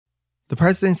The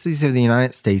Presidencies of the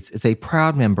United States is a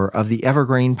proud member of the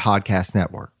Evergreen Podcast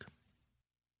Network.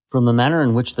 From the manner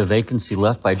in which the vacancy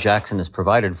left by Jackson is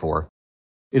provided for,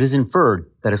 it is inferred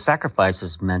that a sacrifice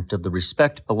is meant of the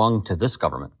respect belonging to this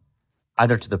government,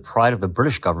 either to the pride of the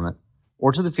British government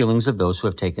or to the feelings of those who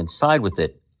have taken side with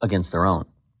it against their own.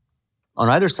 On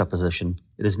either supposition,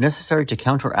 it is necessary to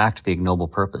counteract the ignoble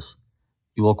purpose.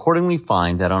 You will accordingly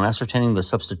find that on ascertaining the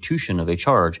substitution of a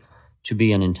charge to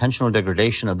be an intentional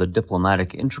degradation of the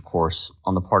diplomatic intercourse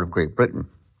on the part of Great Britain,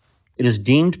 it is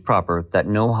deemed proper that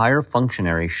no higher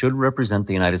functionary should represent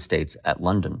the United States at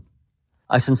London.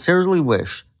 I sincerely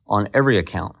wish, on every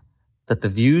account, that the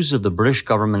views of the British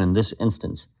government in this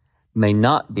instance may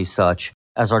not be such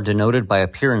as are denoted by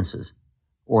appearances,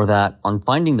 or that, on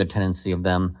finding the tendency of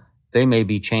them, they may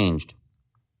be changed.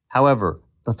 However,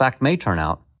 the fact may turn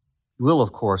out, you will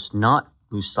of course not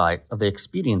lose sight of the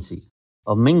expediency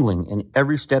of mingling in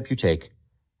every step you take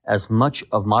as much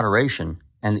of moderation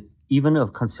and even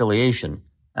of conciliation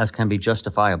as can be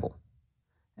justifiable,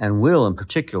 and will in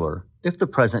particular, if the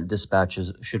present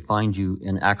dispatches should find you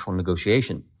in actual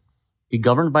negotiation, be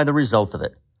governed by the result of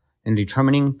it in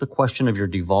determining the question of your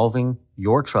devolving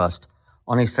your trust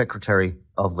on a Secretary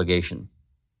of Legation.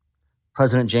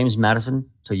 President James Madison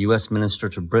to U.S. Minister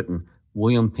to Britain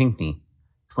William Pinckney,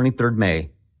 23rd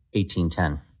May,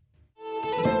 1810.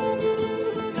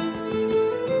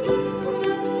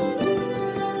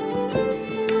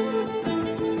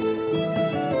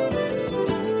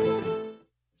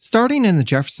 Starting in the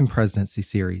Jefferson Presidency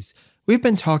series, we've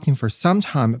been talking for some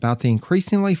time about the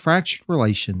increasingly fractured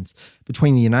relations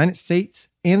between the United States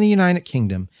and the United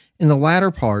Kingdom in the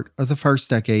latter part of the first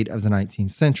decade of the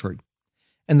 19th century.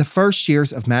 And the first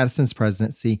years of Madison's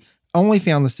presidency only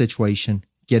found the situation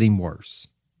getting worse.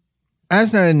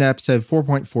 As noted in episode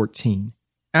 4.14,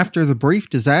 after the brief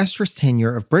disastrous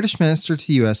tenure of British Minister to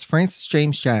the U.S. Francis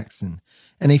James Jackson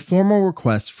and a formal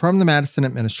request from the Madison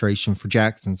administration for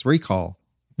Jackson's recall,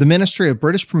 the Ministry of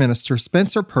British Prime Minister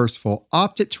Spencer Perceval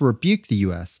opted to rebuke the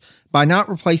U.S. by not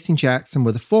replacing Jackson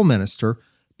with a full minister,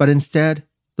 but instead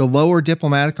the lower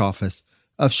diplomatic office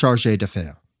of Chargé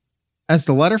d'Affaires. As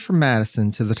the letter from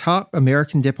Madison to the top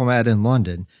American diplomat in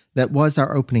London that was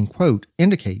our opening quote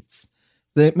indicates,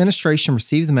 the administration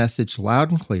received the message loud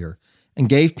and clear and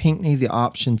gave Pinckney the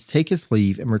option to take his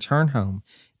leave and return home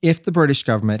if the British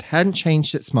government hadn't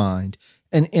changed its mind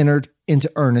and entered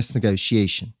into earnest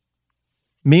negotiation.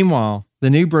 Meanwhile, the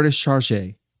new British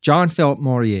Chargé, John Philip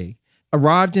Morier,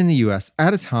 arrived in the U.S.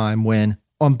 at a time when,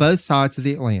 on both sides of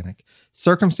the Atlantic,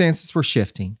 circumstances were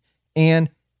shifting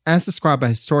and, as described by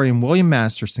historian William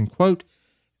Masterson, quote,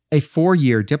 a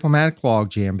 4-year diplomatic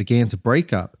logjam began to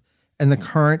break up and the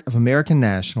current of American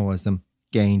nationalism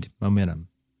gained momentum.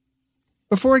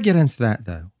 Before I get into that,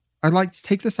 though, I'd like to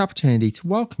take this opportunity to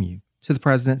welcome you to the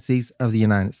Presidencies of the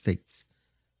United States.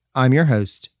 I'm your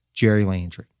host, Jerry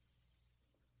Landry.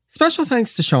 Special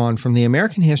thanks to Sean from the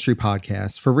American History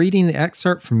Podcast for reading the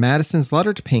excerpt from Madison's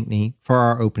letter to Pinckney for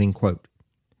our opening quote.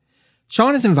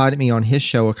 Sean has invited me on his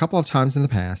show a couple of times in the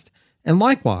past, and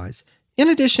likewise, in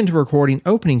addition to recording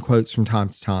opening quotes from time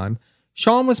to time,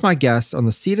 Sean was my guest on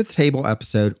the Seat at the Table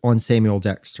episode on Samuel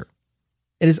Dexter.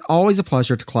 It is always a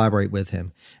pleasure to collaborate with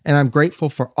him, and I'm grateful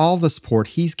for all the support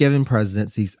he's given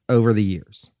presidencies over the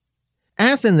years.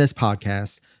 As in this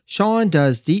podcast, Sean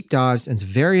does deep dives into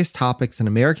various topics in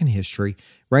American history,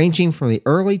 ranging from the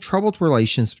early troubled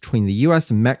relations between the U.S.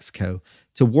 and Mexico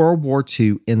to World War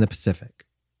II in the Pacific.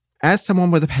 As someone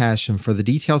with a passion for the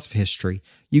details of history,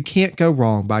 you can't go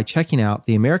wrong by checking out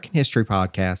the American History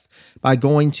Podcast by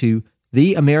going to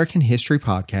the American History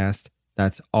Podcast,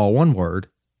 that's all one word,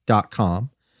 .com,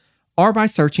 or by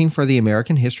searching for the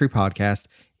American History Podcast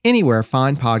anywhere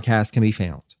fine podcasts can be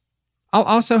found. I'll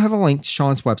also have a link to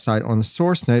Sean's website on the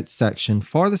source notes section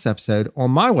for this episode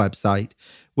on my website,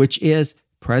 which is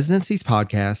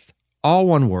presidenciespodcast, all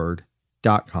one word,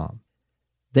 .com.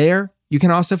 There, you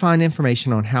can also find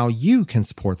information on how you can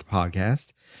support the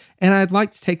podcast, and I'd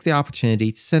like to take the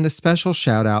opportunity to send a special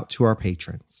shout out to our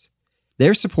patrons.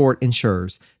 Their support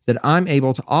ensures that I'm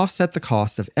able to offset the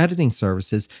cost of editing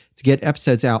services to get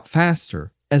episodes out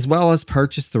faster, as well as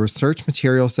purchase the research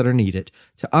materials that are needed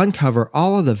to uncover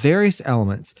all of the various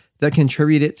elements that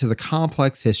contributed to the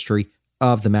complex history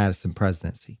of the Madison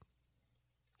presidency.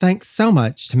 Thanks so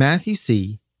much to Matthew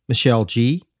C., Michelle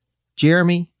G.,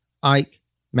 Jeremy, Ike,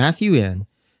 Matthew N.,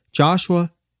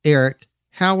 Joshua, Eric,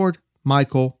 Howard,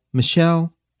 Michael,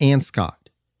 Michelle, and Scott.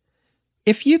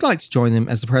 If you'd like to join them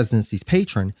as the Presidency's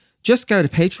patron, just go to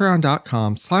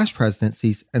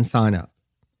patreon.com/presidencies and sign up.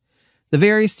 The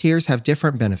various tiers have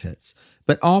different benefits,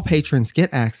 but all patrons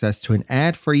get access to an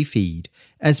ad-free feed,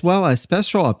 as well as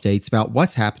special updates about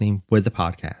what's happening with the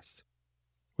podcast.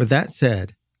 With that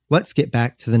said, let's get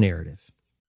back to the narrative.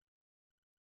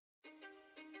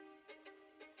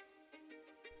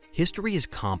 History is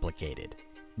complicated.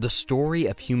 The story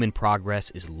of human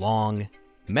progress is long,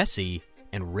 messy,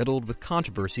 and riddled with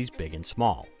controversies big and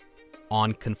small.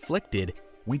 On Conflicted,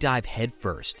 we dive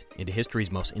headfirst into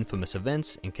history's most infamous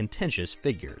events and contentious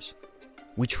figures.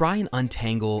 We try and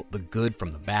untangle the good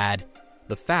from the bad,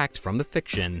 the fact from the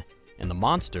fiction, and the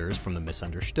monsters from the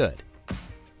misunderstood.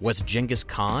 Was Genghis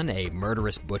Khan a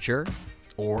murderous butcher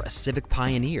or a civic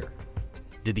pioneer?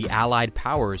 Did the Allied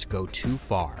powers go too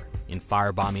far in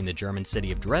firebombing the German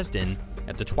city of Dresden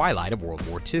at the twilight of World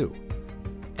War II?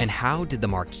 And how did the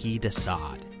Marquis de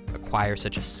Sade acquire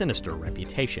such a sinister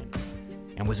reputation?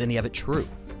 And was any of it true?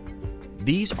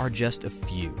 These are just a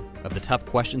few of the tough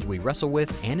questions we wrestle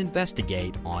with and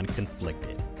investigate on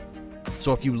Conflicted.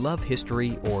 So if you love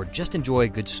history or just enjoy a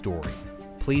good story,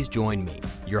 please join me,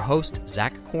 your host,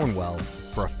 Zach Cornwell,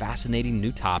 for a fascinating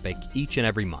new topic each and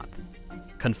every month.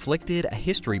 Conflicted, a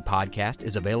history podcast,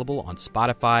 is available on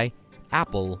Spotify,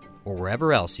 Apple, or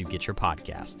wherever else you get your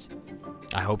podcasts.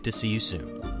 I hope to see you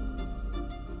soon.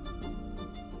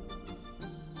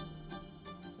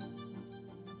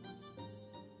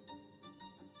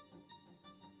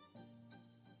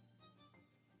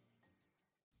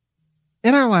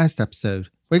 In our last episode,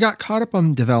 we got caught up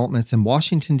on developments in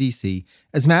Washington, D.C.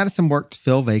 as Madison worked to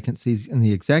fill vacancies in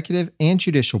the executive and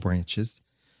judicial branches,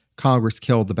 Congress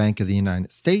killed the Bank of the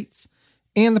United States,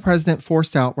 and the president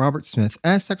forced out Robert Smith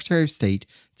as Secretary of State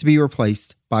to be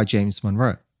replaced by James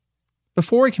Monroe.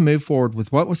 Before we can move forward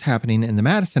with what was happening in the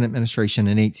Madison administration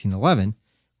in 1811,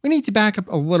 we need to back up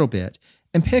a little bit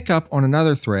and pick up on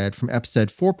another thread from episode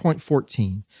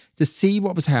 4.14 to see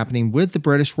what was happening with the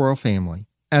British royal family,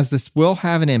 as this will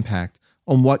have an impact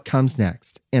on what comes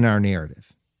next in our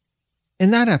narrative.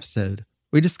 In that episode,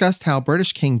 we discussed how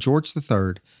British King George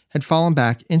III had fallen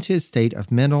back into his state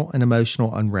of mental and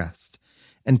emotional unrest,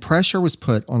 and pressure was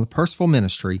put on the Perceval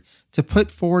ministry to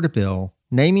put forward a bill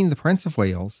naming the Prince of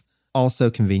Wales, also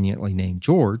conveniently named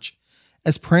George,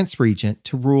 as Prince Regent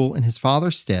to rule in his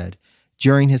father's stead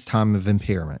during his time of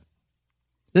impairment.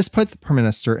 This put the Prime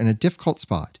Minister in a difficult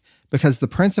spot because the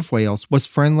Prince of Wales was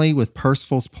friendly with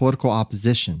Perceval's political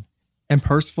opposition, and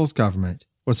Perceval's government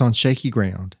was on shaky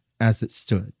ground as it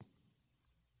stood.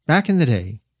 Back in the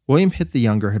day, William Pitt the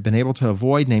Younger had been able to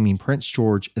avoid naming Prince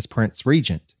George as Prince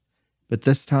Regent, but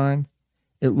this time,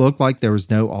 it looked like there was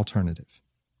no alternative.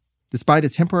 Despite a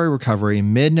temporary recovery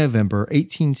in mid-November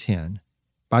 1810,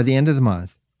 by the end of the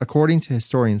month, according to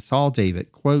historian Saul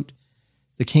David, quote,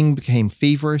 the king became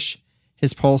feverish,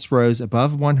 his pulse rose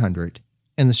above 100,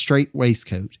 and the strait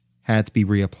waistcoat had to be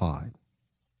reapplied.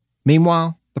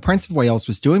 Meanwhile, the Prince of Wales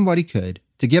was doing what he could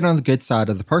to get on the good side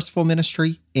of the Perceval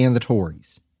ministry and the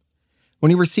Tories. When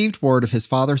he received word of his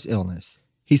father's illness,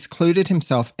 he secluded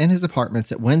himself in his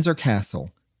apartments at Windsor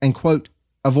Castle and, quote,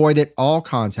 avoided all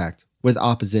contact with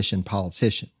opposition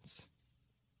politicians.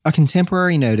 A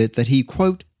contemporary noted that he,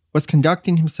 quote, was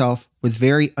conducting himself with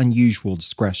very unusual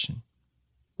discretion.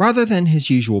 Rather than his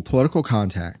usual political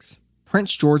contacts,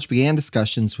 Prince George began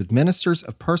discussions with ministers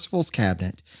of Perceval's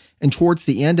cabinet and towards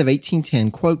the end of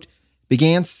 1810, quote,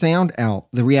 began to sound out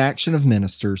the reaction of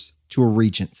ministers to a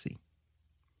regency.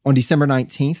 On December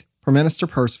 19th, Prime Minister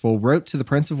Perceval wrote to the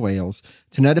Prince of Wales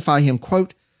to notify him,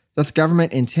 quote, that the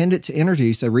government intended to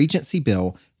introduce a regency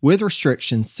bill with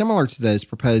restrictions similar to those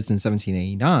proposed in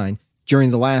 1789 during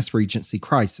the last regency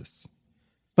crisis.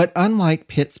 But unlike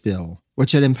Pitt's bill,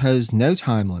 which had imposed no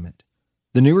time limit,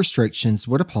 the new restrictions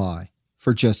would apply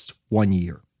for just 1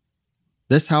 year.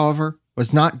 This, however,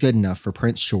 was not good enough for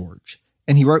Prince George,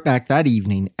 and he wrote back that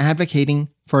evening advocating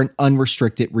for an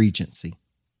unrestricted regency.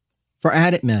 For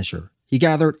added measure, he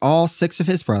gathered all 6 of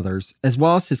his brothers, as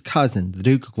well as his cousin, the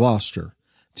Duke of Gloucester,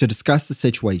 to discuss the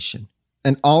situation,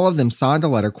 and all of them signed a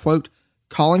letter, quote,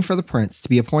 calling for the prince to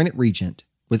be appointed regent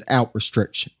without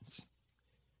restrictions.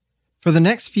 For the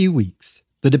next few weeks,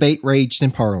 the debate raged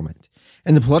in Parliament,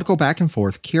 and the political back and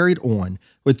forth carried on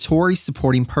with Tories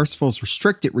supporting Perceval's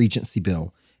restricted regency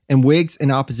bill and Whigs in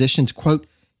opposition to, quote,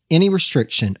 any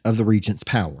restriction of the regent's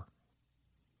power.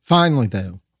 Finally,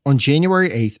 though, on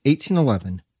January 8,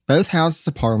 1811, both houses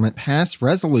of Parliament passed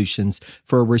resolutions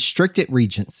for a restricted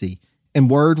regency, and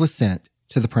word was sent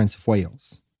to the Prince of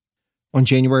Wales. On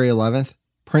January 11th,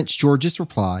 Prince George's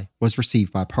reply was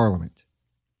received by Parliament.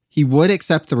 He would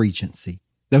accept the regency,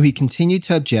 though he continued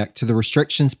to object to the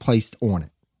restrictions placed on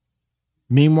it.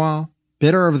 Meanwhile,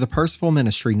 bitter over the Perceval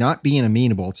ministry not being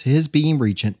amenable to his being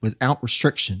regent without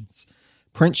restrictions,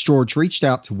 Prince George reached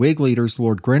out to Whig leaders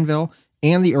Lord Grenville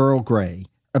and the Earl Grey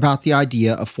about the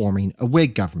idea of forming a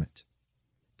Whig government.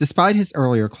 Despite his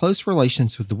earlier close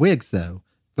relations with the Whigs, though,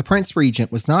 the Prince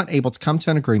Regent was not able to come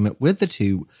to an agreement with the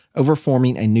two over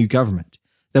forming a new government,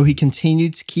 though he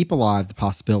continued to keep alive the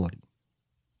possibility.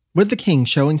 With the king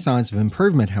showing signs of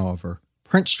improvement, however,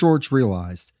 Prince George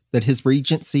realized that his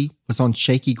regency was on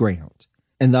shaky ground,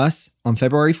 and thus, on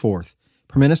February 4th,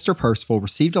 Prime Minister Perceval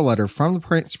received a letter from the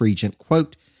Prince Regent,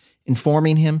 quote,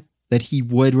 informing him that he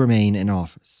would remain in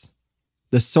office.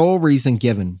 The sole reason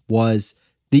given was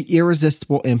the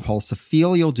irresistible impulse of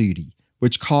filial duty,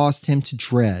 which caused him to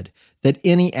dread that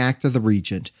any act of the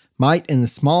regent might in the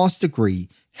smallest degree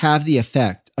have the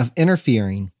effect of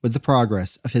interfering with the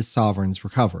progress of his sovereign's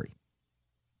recovery.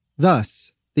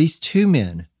 Thus, these two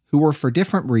men, who were for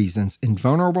different reasons in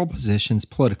vulnerable positions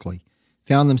politically,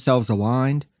 found themselves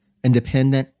aligned and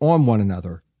dependent on one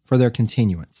another for their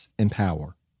continuance in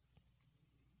power.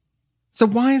 So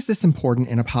why is this important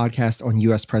in a podcast on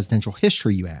U.S. presidential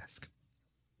history, you ask?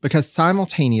 Because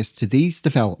simultaneous to these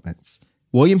developments,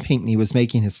 William Pinckney was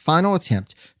making his final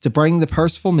attempt to bring the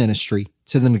Perceval ministry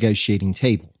to the negotiating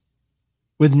table.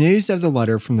 With news of the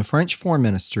letter from the French Foreign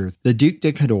Minister, the Duc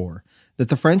de Cadore, that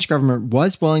the French government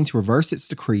was willing to reverse its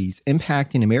decrees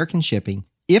impacting American shipping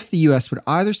if the U.S. would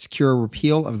either secure a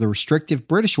repeal of the restrictive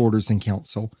British orders in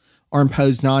council or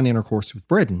impose non-intercourse with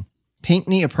Britain,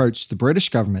 Pinckney approached the British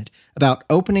government about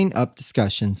opening up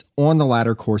discussions on the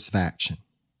latter course of action.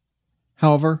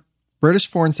 However, British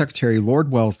Foreign Secretary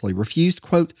Lord Wellesley refused,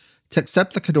 quote, to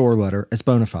accept the Cadore letter as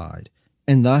bona fide,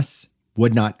 and thus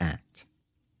would not act.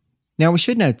 Now we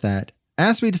should note that,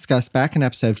 as we discussed back in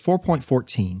episode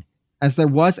 4.14, as there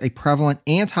was a prevalent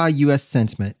anti-U.S.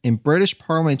 sentiment in British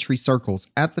parliamentary circles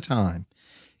at the time,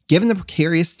 given the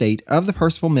precarious state of the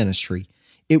Perceval ministry,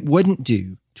 it wouldn't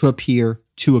do to appear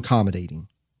too accommodating.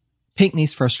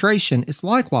 Pinckney's frustration is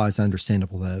likewise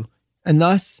understandable, though, and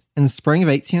thus, in the spring of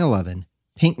 1811,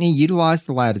 Pinckney utilized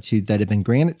the latitude that had been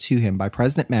granted to him by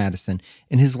President Madison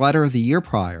in his letter of the year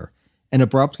prior and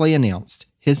abruptly announced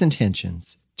his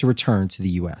intentions to return to the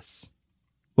U.S.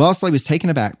 Wellesley was taken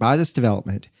aback by this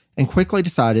development and quickly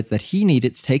decided that he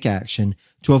needed to take action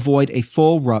to avoid a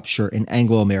full rupture in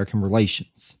Anglo-American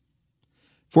relations.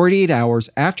 48 hours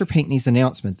after Pinckney's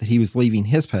announcement that he was leaving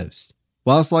his post,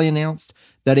 Wellesley announced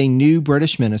that a new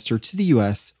British minister to the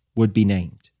U.S. would be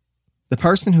named. The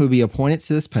person who would be appointed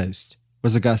to this post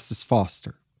was Augustus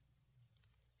Foster.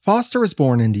 Foster was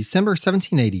born in December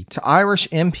 1780 to Irish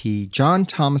MP John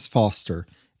Thomas Foster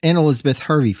and Elizabeth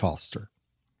Hervey Foster.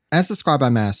 As described by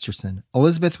Masterson,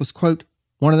 Elizabeth was, quote,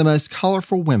 one of the most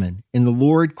colorful women in the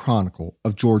lurid chronicle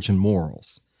of Georgian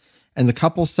morals, and the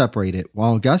couple separated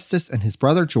while Augustus and his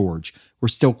brother George were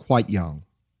still quite young.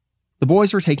 The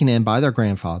boys were taken in by their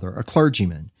grandfather, a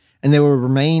clergyman, and they would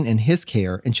remain in his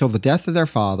care until the death of their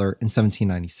father in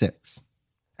 1796.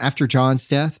 After John's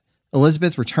death,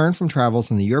 Elizabeth returned from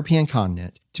travels on the European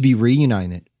continent to be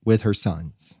reunited with her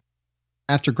sons.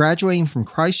 After graduating from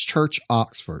Christ Church,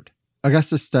 Oxford,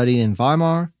 Augustus studied in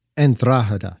Weimar and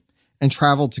Drogheda and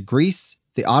traveled to Greece,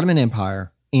 the Ottoman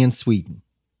Empire, and Sweden.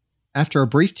 After a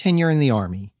brief tenure in the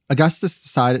army, Augustus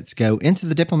decided to go into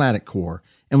the diplomatic corps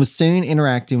and was soon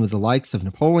interacting with the likes of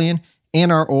Napoleon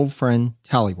and our old friend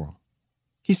Talleyrand.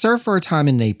 He served for a time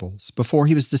in Naples before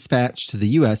he was dispatched to the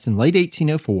U.S. in late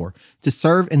 1804 to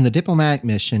serve in the diplomatic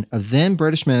mission of then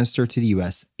British Minister to the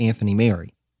U.S., Anthony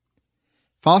Merry.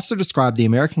 Foster described the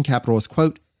American capital as,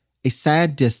 quote, a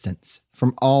sad distance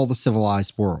from all the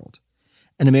civilized world,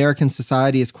 and American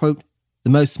society as, quote, the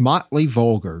most motley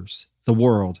vulgars the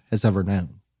world has ever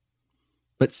known.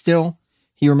 But still,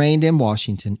 he remained in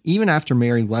Washington even after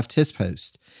Merry left his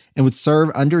post and would serve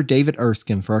under David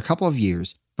Erskine for a couple of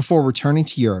years before returning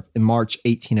to Europe in March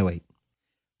 1808.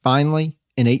 Finally,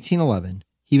 in 1811,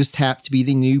 he was tapped to be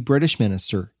the new British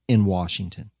minister in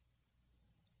Washington.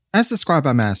 As described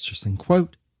by Masterson,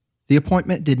 quote, the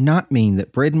appointment did not mean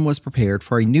that Britain was prepared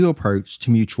for a new approach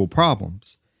to mutual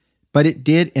problems, but it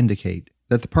did indicate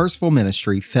that the Perceval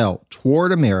ministry felt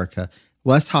toward America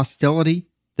less hostility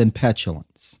than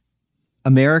petulance.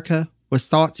 America was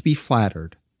thought to be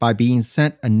flattered by being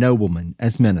sent a nobleman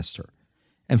as minister,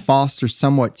 and Foster's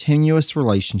somewhat tenuous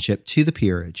relationship to the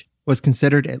peerage was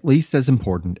considered at least as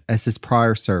important as his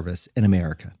prior service in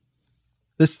America.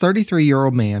 This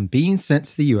 33-year-old man being sent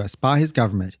to the U.S. by his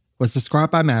government was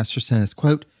described by Masterson as,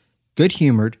 quote,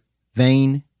 good-humored,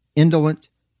 vain, indolent,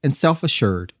 and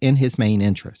self-assured in his main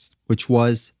interest, which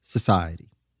was society.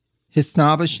 His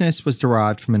snobbishness was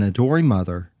derived from an adoring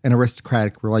mother and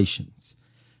aristocratic relations,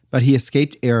 but he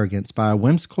escaped arrogance by a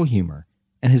whimsical humor,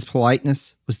 and his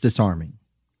politeness was disarming.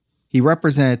 He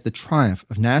represented the triumph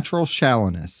of natural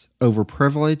shallowness over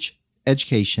privilege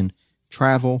education,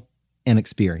 travel, and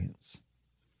experience.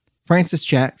 Francis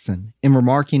Jackson, in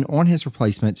remarking on his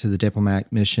replacement to the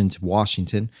diplomatic mission to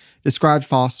Washington, described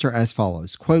Foster as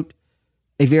follows, quote,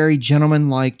 "A very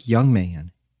gentlemanlike young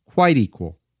man, quite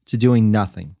equal to doing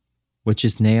nothing, which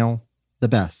is now the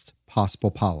best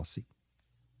possible policy."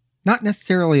 Not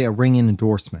necessarily a ringing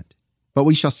endorsement, but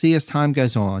we shall see as time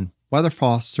goes on whether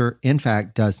Foster in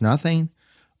fact does nothing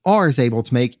or is able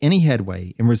to make any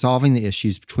headway in resolving the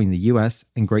issues between the U.S.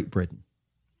 and Great Britain.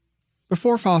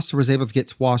 Before Foster was able to get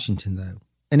to Washington, though,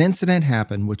 an incident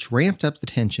happened which ramped up the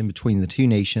tension between the two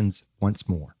nations once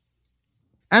more.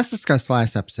 As discussed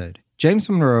last episode, James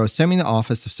Monroe assuming the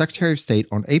office of Secretary of State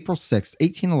on April 6,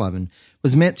 1811,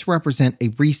 was meant to represent a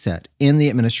reset in the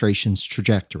administration's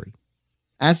trajectory.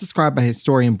 As described by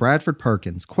historian Bradford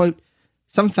Perkins, quote,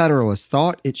 "Some Federalists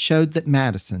thought it showed that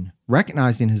Madison,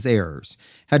 recognizing his errors,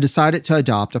 had decided to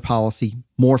adopt a policy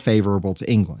more favorable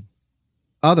to England.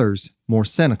 Others, more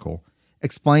cynical,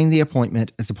 explained the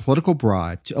appointment as a political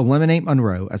bribe to eliminate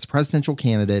Monroe as a presidential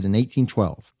candidate in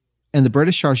 1812, and the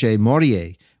British chargé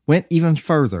Mortier went even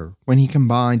further when he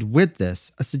combined with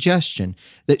this a suggestion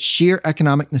that sheer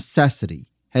economic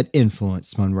necessity had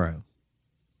influenced Monroe."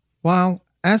 While,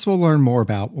 as we'll learn more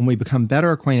about when we become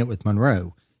better acquainted with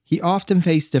Monroe, he often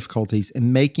faced difficulties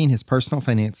in making his personal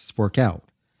finances work out,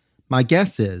 my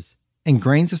guess is, and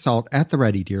grains of salt at the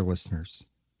ready, dear listeners,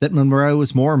 that Monroe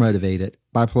was more motivated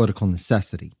by political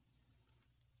necessity.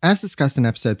 As discussed in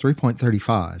episode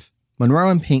 3.35, Monroe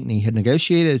and Pinckney had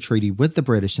negotiated a treaty with the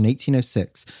British in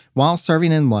 1806 while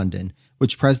serving in London,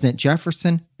 which President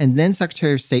Jefferson and then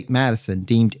Secretary of State Madison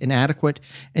deemed inadequate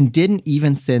and didn't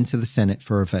even send to the Senate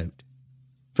for a vote.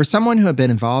 For someone who had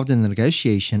been involved in the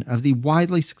negotiation of the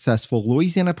widely successful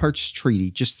Louisiana Purchase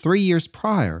Treaty just 3 years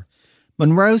prior,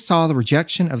 Monroe saw the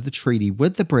rejection of the treaty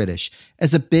with the British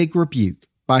as a big rebuke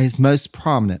by his most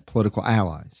prominent political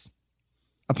allies.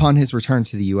 Upon his return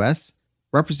to the U.S.,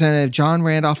 Representative John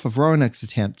Randolph of Roanoke's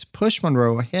attempt to push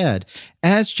Monroe ahead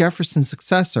as Jefferson's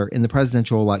successor in the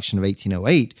presidential election of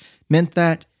 1808 meant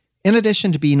that, in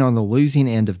addition to being on the losing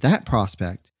end of that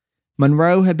prospect,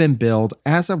 Monroe had been billed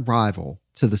as a rival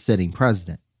to the sitting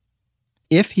president.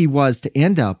 If he was to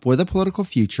end up with a political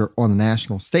future on the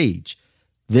national stage,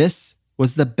 this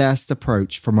was the best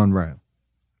approach for Monroe.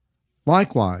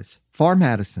 Likewise, for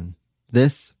Madison,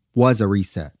 this was a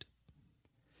reset.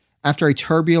 After a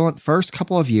turbulent first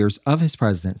couple of years of his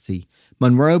presidency,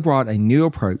 Monroe brought a new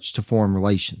approach to foreign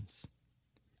relations.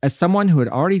 As someone who had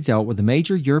already dealt with the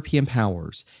major European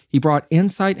powers, he brought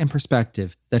insight and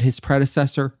perspective that his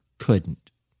predecessor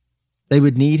couldn't. They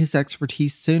would need his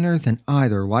expertise sooner than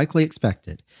either likely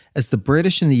expected, as the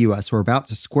British and the U.S. were about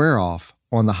to square off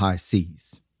on the high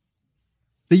seas.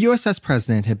 The USS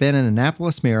President had been in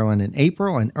Annapolis, Maryland in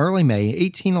April and early May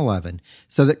 1811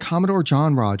 so that Commodore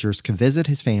John Rogers could visit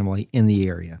his family in the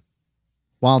area.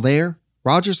 While there,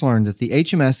 Rogers learned that the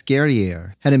HMS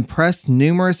Guerrière had impressed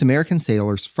numerous American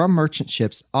sailors from merchant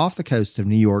ships off the coast of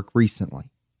New York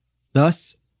recently.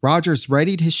 Thus, Rogers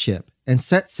readied his ship and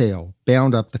set sail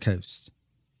bound up the coast.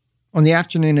 On the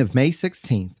afternoon of May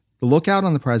 16th, the lookout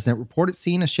on the President reported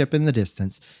seeing a ship in the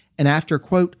distance, and after,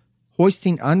 quote,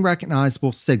 hoisting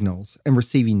unrecognizable signals and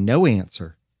receiving no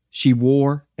answer, she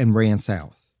wore and ran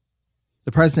south.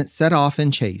 The President set off in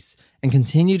chase and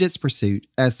continued its pursuit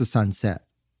as the sun set.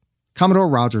 Commodore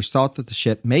Rogers thought that the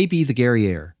ship may be the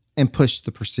Guerrière and pushed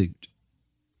the pursuit.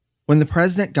 When the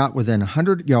President got within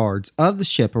 100 yards of the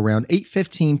ship around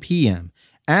 8:15 p.m.,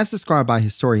 as described by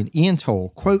historian Ian Toll,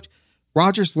 quote,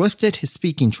 Rogers lifted his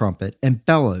speaking trumpet and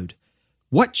bellowed,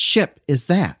 "What ship is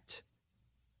that?"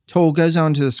 Toll goes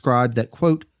on to describe that,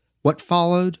 quote, what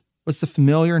followed was the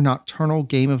familiar nocturnal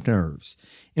game of nerves,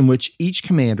 in which each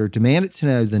commander demanded to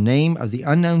know the name of the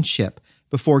unknown ship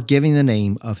before giving the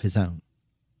name of his own.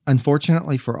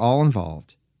 Unfortunately for all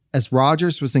involved, as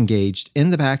Rogers was engaged in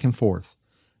the back and forth,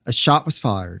 a shot was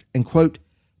fired, and, quote,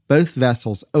 both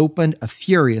vessels opened a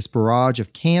furious barrage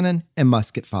of cannon and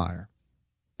musket fire.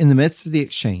 In the midst of the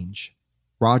exchange,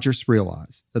 Rogers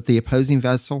realized that the opposing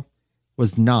vessel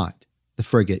was not the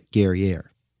frigate Guerrière.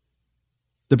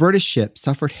 The British ship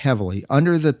suffered heavily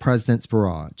under the President's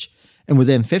barrage, and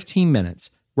within 15 minutes,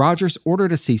 Rogers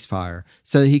ordered a ceasefire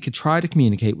so that he could try to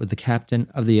communicate with the captain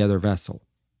of the other vessel.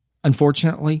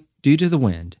 Unfortunately, due to the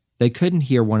wind, they couldn't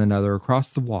hear one another across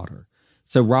the water,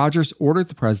 so Rogers ordered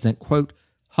the President, quote,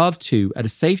 hove to at a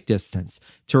safe distance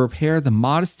to repair the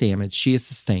modest damage she had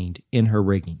sustained in her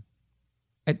rigging.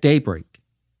 At daybreak,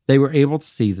 they were able to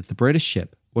see that the British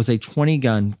ship was a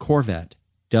 20-gun corvette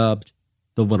dubbed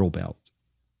the Little Belt.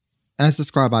 As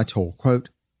described by Toll, quote,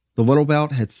 the Little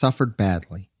Belt had suffered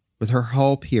badly, with her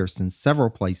hull pierced in several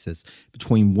places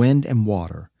between wind and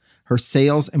water, her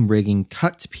sails and rigging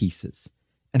cut to pieces,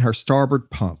 and her starboard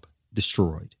pump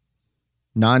destroyed.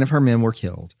 9 of her men were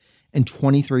killed and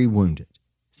 23 wounded,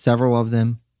 several of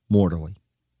them mortally.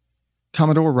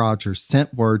 Commodore Rodgers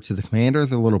sent word to the commander of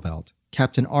the Little Belt,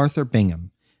 Captain Arthur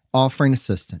Bingham, offering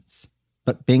assistance,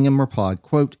 but Bingham replied,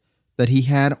 quote, that he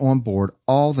had on board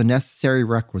all the necessary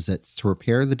requisites to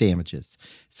repair the damages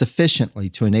sufficiently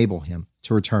to enable him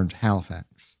to return to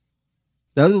Halifax.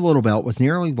 Though the Little Belt was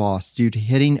nearly lost due to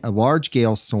hitting a large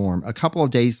gale storm a couple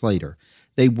of days later,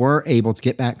 they were able to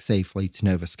get back safely to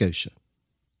Nova Scotia.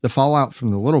 The fallout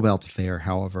from the Little Belt affair,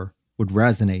 however, would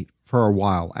resonate for a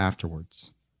while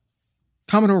afterwards.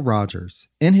 Commodore Rodgers,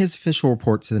 in his official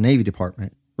report to the Navy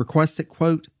Department, requested,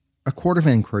 quote, a court of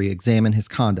inquiry examine his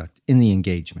conduct in the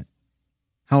engagement.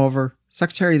 However,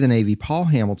 Secretary of the Navy Paul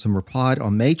Hamilton replied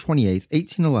on May 28,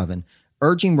 1811,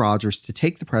 urging Rodgers to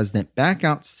take the president back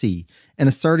out to sea and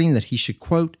asserting that he should,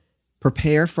 quote,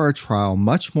 prepare for a trial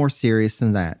much more serious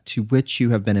than that to which you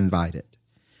have been invited.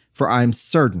 For I am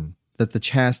certain that the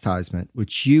chastisement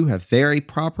which you have very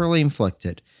properly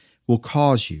inflicted will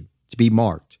cause you to be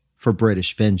marked for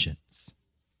British vengeance.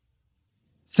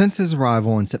 Since his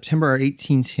arrival in September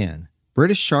 1810,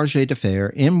 British Chargé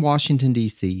d'Affaires in Washington,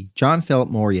 D.C., John Philip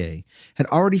Morier, had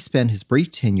already spent his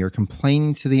brief tenure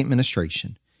complaining to the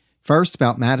administration, first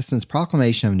about Madison's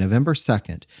proclamation of November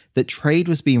 2nd that trade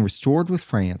was being restored with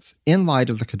France in light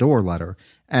of the Cador letter,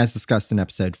 as discussed in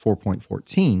episode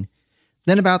 4.14,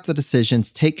 then about the decision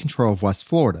to take control of West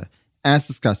Florida, as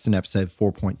discussed in episode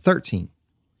 4.13.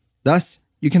 Thus,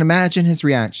 you can imagine his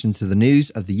reaction to the news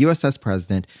of the USS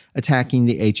President attacking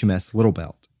the HMS Little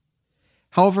Belt.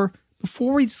 However,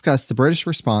 before we discuss the British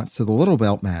response to the Little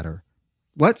Belt matter,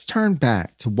 let's turn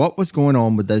back to what was going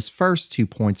on with those first 2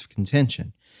 points of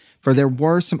contention, for there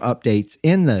were some updates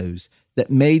in those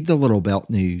that made the Little Belt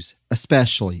news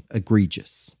especially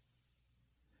egregious.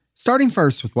 Starting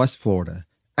first with West Florida,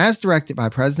 as directed by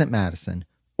President Madison,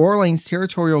 Orleans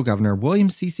Territorial Governor William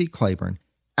C.C. Claiborne,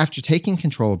 after taking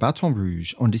control of Baton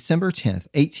Rouge on December 10,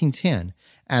 1810,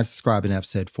 as described in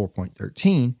episode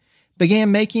 4.13,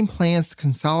 began making plans to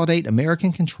consolidate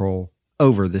American control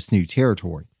over this new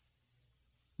territory.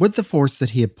 With the force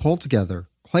that he had pulled together,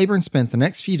 Claiborne spent the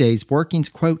next few days working to,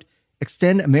 quote,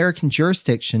 extend American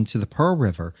jurisdiction to the Pearl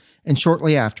River and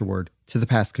shortly afterward to the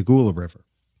Pascagoula River.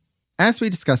 As we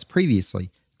discussed previously,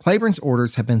 Claiborne's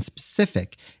orders had been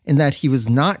specific in that he was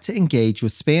not to engage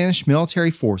with Spanish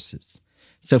military forces,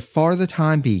 so for the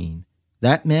time being,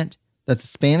 that meant that the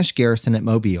Spanish garrison at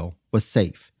Mobile was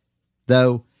safe,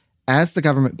 though, as the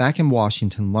government back in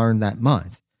Washington learned that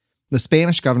month, the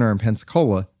Spanish governor in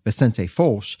Pensacola, Vicente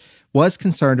Foch, was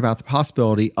concerned about the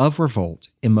possibility of revolt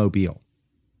in Mobile.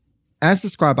 As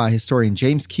described by historian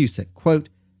James Cusick, quote,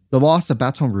 the loss of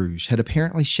Baton Rouge had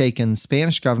apparently shaken the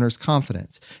Spanish governor's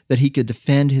confidence that he could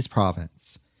defend his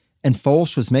province, and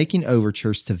Foch was making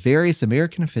overtures to various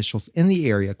American officials in the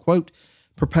area, quote,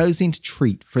 proposing to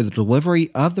treat for the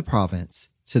delivery of the province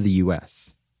to the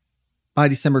U.S. By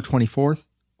December 24th,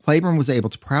 Claiborne was able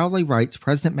to proudly write to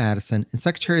President Madison and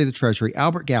Secretary of the Treasury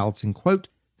Albert Gallatin, quote,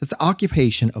 that the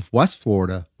occupation of West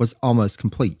Florida was almost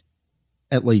complete,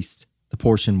 at least the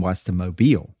portion west of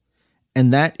Mobile,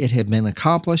 and that it had been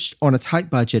accomplished on a tight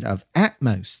budget of, at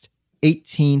most,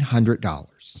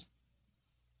 $1,800.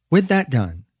 With that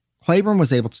done, Claiborne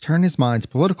was able to turn his mind to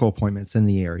political appointments in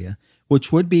the area,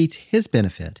 which would be to his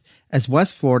benefit, as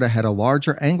West Florida had a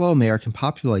larger Anglo-American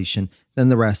population than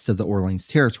the rest of the Orleans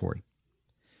Territory.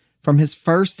 From his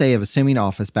first day of assuming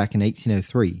office back in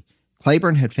 1803,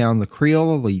 Claiborne had found the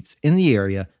Creole elites in the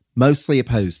area mostly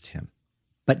opposed to him.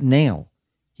 But now,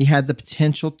 he had the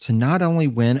potential to not only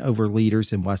win over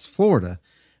leaders in West Florida,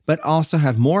 but also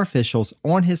have more officials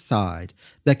on his side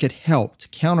that could help to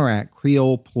counteract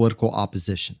Creole political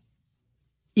opposition.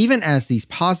 Even as these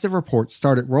positive reports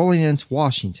started rolling into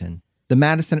Washington, the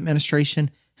Madison administration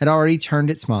had already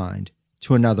turned its mind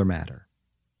to another matter.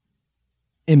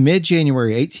 In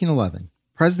mid-January 1811,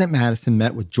 President Madison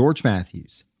met with George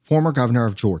Matthews, former governor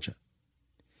of Georgia.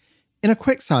 In a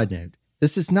quick side note,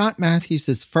 this is not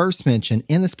Matthews' first mention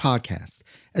in this podcast,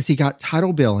 as he got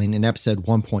title billing in episode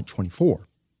 1.24.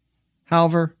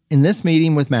 However, in this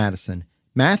meeting with Madison,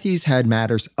 Matthews had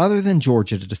matters other than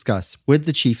Georgia to discuss with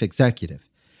the chief executive,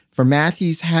 for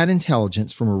Matthews had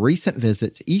intelligence from a recent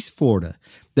visit to East Florida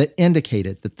that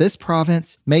indicated that this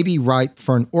province may be ripe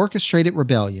for an orchestrated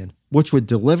rebellion which would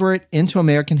deliver it into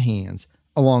American hands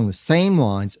along the same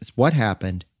lines as what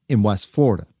happened in West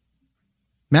Florida.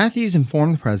 Matthews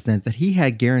informed the president that he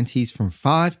had guarantees from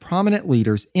 5 prominent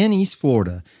leaders in East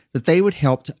Florida that they would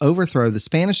help to overthrow the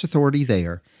Spanish authority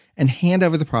there and hand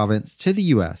over the province to the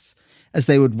U.S., as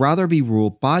they would rather be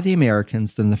ruled by the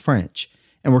Americans than the French,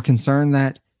 and were concerned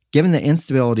that, given the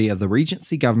instability of the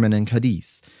Regency government in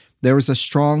Cadiz, there was a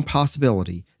strong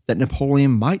possibility that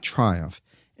Napoleon might triumph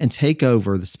and take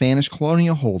over the Spanish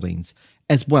colonial holdings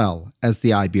as well as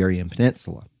the Iberian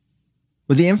Peninsula.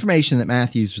 With the information that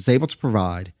Matthews was able to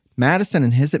provide, Madison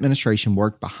and his administration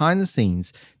worked behind the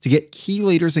scenes to get key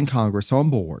leaders in Congress on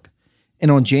board,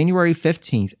 and on January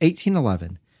 15,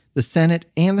 1811, the Senate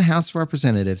and the House of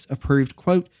Representatives approved,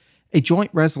 quote, a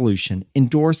joint resolution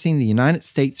endorsing the United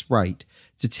States' right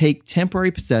to take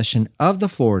temporary possession of the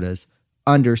Floridas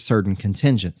under certain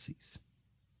contingencies.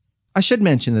 I should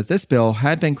mention that this bill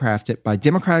had been crafted by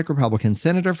Democratic-Republican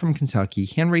Senator from Kentucky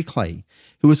Henry Clay,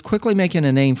 who was quickly making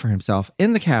a name for himself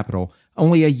in the Capitol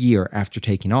only a year after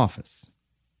taking office.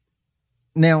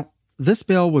 Now, this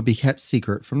bill would be kept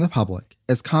secret from the public,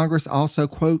 as Congress also,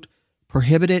 quote,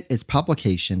 prohibited its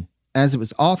publication as it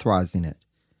was authorizing it,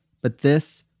 but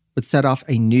this would set off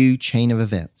a new chain of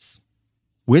events.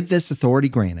 With this authority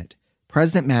granted,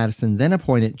 President Madison then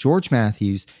appointed George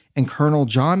Matthews and Colonel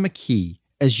John McKee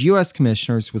as U.S.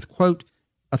 commissioners with, quote,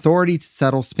 authority to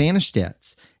settle Spanish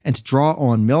debts and to draw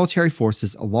on military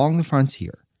forces along the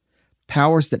frontier,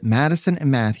 powers that Madison and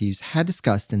Matthews had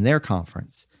discussed in their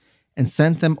conference, and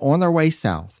sent them on their way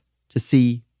south to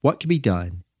see what could be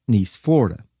done in East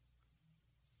Florida.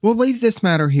 We'll leave this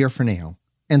matter here for now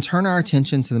and turn our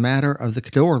attention to the matter of the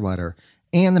Cador letter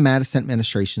and the Madison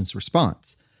administration's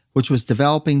response, which was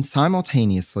developing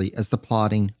simultaneously as the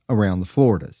plotting around the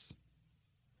Floridas.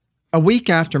 A week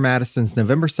after Madison's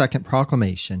November 2nd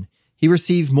proclamation, he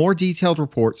received more detailed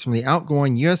reports from the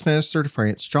outgoing U.S. Minister to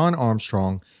France, John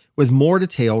Armstrong, with more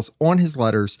details on his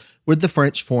letters with the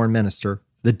French foreign minister,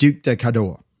 the Duc de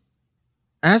Cador.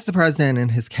 As the president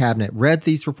and his cabinet read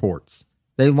these reports,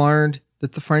 they learned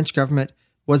that the French government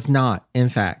was not, in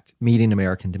fact, meeting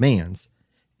American demands,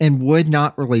 and would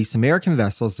not release American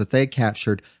vessels that they had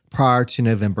captured prior to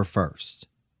November 1st.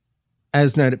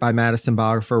 As noted by Madison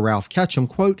biographer Ralph Ketchum,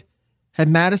 quote, had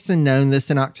Madison known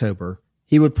this in October,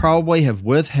 he would probably have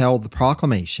withheld the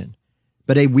proclamation,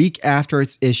 but a week after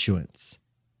its issuance,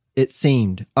 it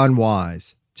seemed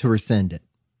unwise to rescind it.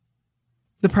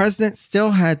 The president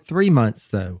still had 3 months,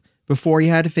 though, before he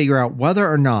had to figure out whether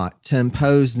or not to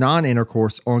impose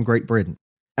non-intercourse on Great Britain,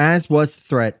 as was the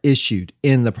threat issued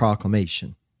in the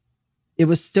proclamation. It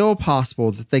was still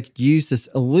possible that they could use this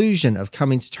illusion of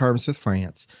coming to terms with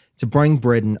France to bring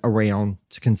Britain around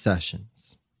to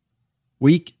concessions.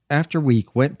 Week after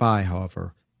week went by,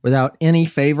 however, without any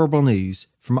favorable news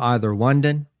from either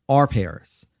London or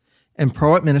Paris, and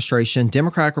pro-administration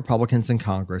Democratic Republicans in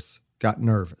Congress got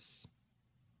nervous.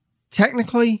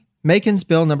 Technically, Macon's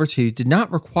Bill No. 2 did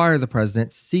not require the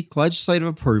president to seek legislative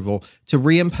approval to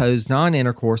reimpose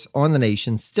non-intercourse on the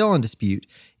nation still in dispute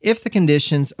if the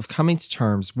conditions of coming to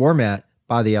terms were met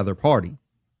by the other party.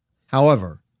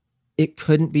 However, it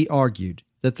couldn't be argued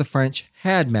that the French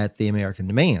had met the American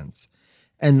demands,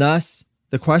 and thus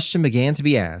the question began to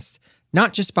be asked,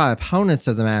 not just by opponents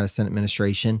of the Madison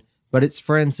administration, but its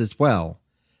friends as well,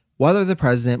 whether the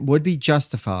president would be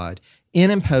justified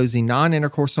in imposing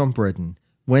non-intercourse on Britain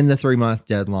when the 3-month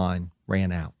deadline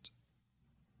ran out.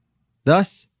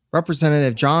 Thus,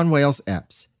 Representative John Wales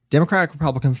Epps,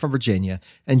 Democratic-Republican from Virginia,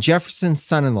 and Jefferson's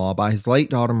son-in-law by his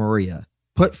late daughter Maria,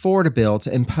 put forward a bill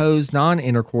to impose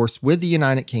non-intercourse with the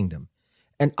United Kingdom,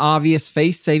 an obvious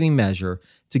face-saving measure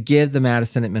to give the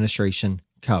Madison administration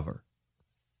cover.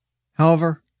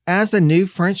 However, as a new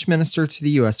French minister to the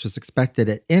U.S. was expected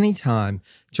at any time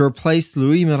to replace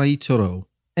Louis-Marie Turgot,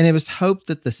 and it was hoped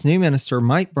that this new minister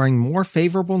might bring more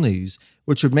favorable news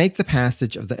which would make the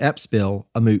passage of the Epps bill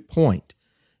a moot point,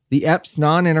 the Epps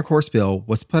non-intercourse bill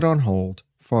was put on hold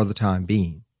for the time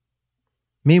being.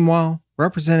 Meanwhile,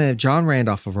 Representative John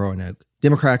Randolph of Roanoke,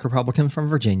 Democratic-Republican from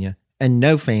Virginia, and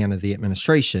no fan of the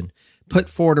administration, put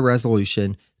forward a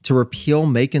resolution to repeal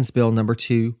Macon's Bill No.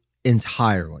 2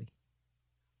 entirely.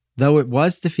 Though it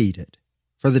was defeated,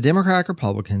 for the Democratic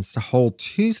Republicans to hold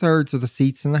 2/3 of the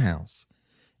seats in the House,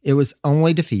 it was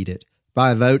only defeated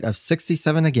by a vote of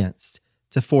 67 against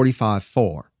to 45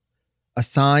 for, a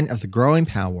sign of the growing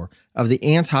power of the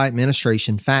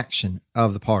anti-administration faction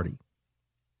of the party.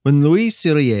 When Louis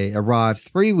Serrier arrived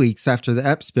 3 weeks after the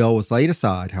Epps bill was laid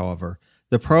aside, however,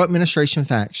 the pro-administration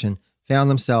faction found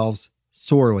themselves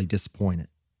sorely disappointed.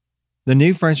 The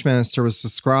new French minister was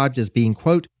described as being,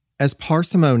 quote, as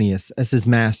parsimonious as his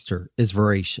master is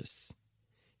voracious.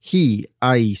 He,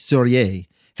 i.e. Serrier,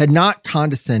 had not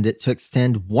condescended to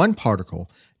extend one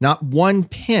particle, not one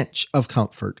pinch of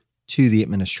comfort to the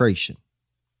administration.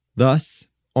 Thus,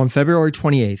 on February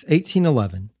 28,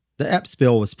 1811, the Epps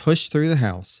bill was pushed through the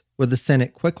House, with the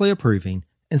Senate quickly approving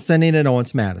and sending it on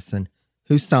to Madison,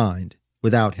 who signed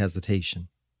without hesitation.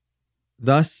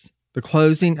 Thus, the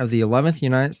closing of the 11th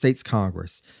United States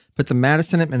Congress put the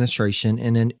Madison administration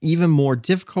in an even more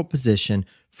difficult position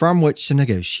from which to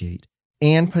negotiate,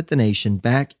 and put the nation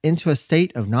back into a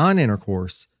state of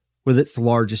non-intercourse with its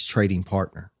largest trading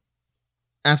partner.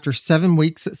 After 7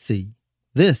 weeks at sea,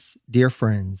 this, dear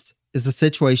friends, is the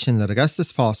situation that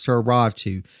Augustus Foster arrived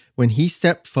to when he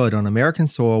stepped foot on American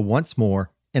soil once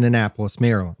more in Annapolis,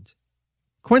 Maryland.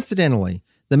 Coincidentally,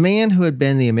 the man who had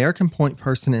been the American point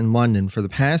person in London for the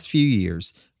past few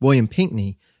years, William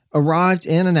Pinckney, arrived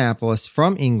in Annapolis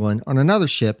from England on another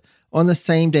ship on the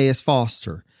same day as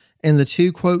Foster, and the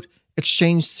two, quote,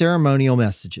 exchanged ceremonial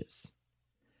messages.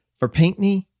 For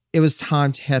Pinckney, it was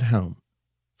time to head home.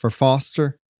 For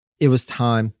Foster, it was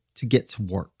time to get to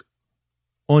work.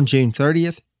 On June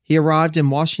 30th, he arrived in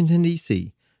Washington,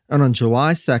 D.C., and on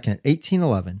July 2nd,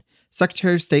 1811,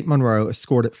 Secretary of State Monroe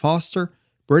escorted Foster,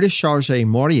 British Charge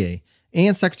Morier,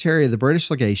 and Secretary of the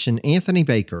British Legation Anthony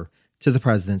Baker to the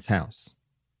President's house.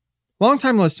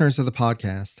 Longtime listeners of the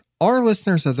podcast or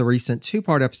listeners of the recent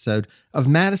two-part episode of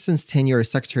Madison's tenure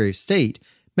as Secretary of State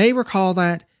may recall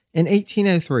that, in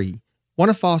 1803, one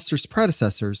of Foster's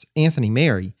predecessors, Anthony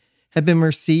Merry, had been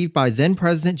received by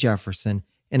then-President Jefferson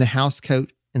in a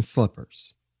housecoat and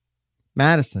slippers.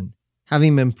 Madison,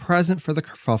 having been present for the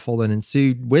kerfuffle that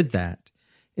ensued with that,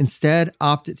 instead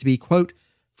opted to be, quote,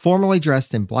 formally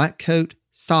dressed in black coat,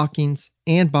 stockings,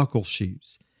 and buckle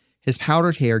shoes, his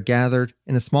powdered hair gathered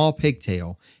in a small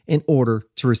pigtail in order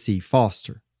to receive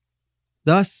Foster.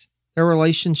 Thus, their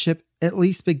relationship at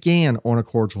least began on a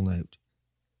cordial note.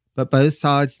 But both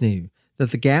sides knew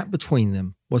that the gap between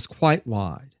them was quite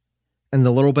wide, and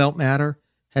the Little Belt matter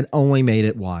had only made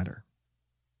it wider.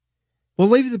 We'll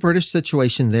leave the British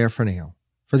situation there for now,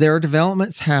 for there are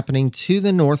developments happening to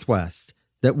the northwest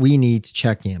that we need to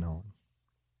check in on.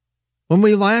 When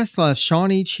we last left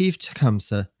Shawnee Chief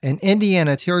Tecumseh and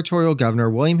Indiana Territorial Governor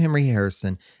William Henry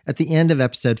Harrison at the end of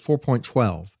episode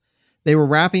 4.12, they were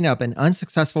wrapping up an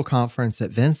unsuccessful conference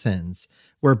at Vincennes,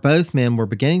 where both men were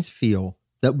beginning to feel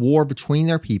that war between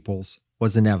their peoples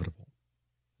was inevitable.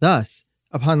 Thus,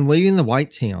 upon leaving the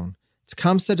White Town,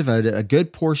 Tecumseh devoted a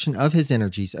good portion of his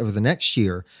energies over the next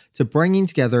year to bringing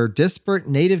together disparate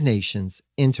native nations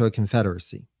into a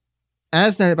confederacy.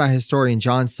 As noted by historian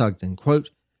John Sugden, quote,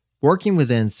 working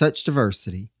within such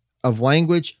diversity of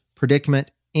language,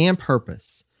 predicament, and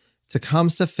purpose,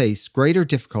 Tecumseh faced greater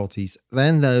difficulties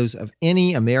than those of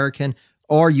any American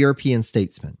or European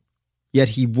statesman. Yet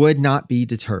he would not be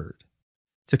deterred.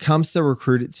 Tecumseh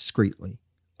recruited discreetly,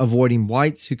 avoiding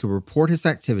whites who could report his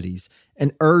activities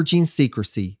and urging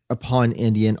secrecy upon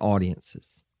Indian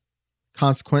audiences.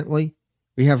 Consequently,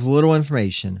 we have little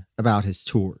information about his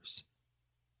tours.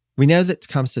 We know that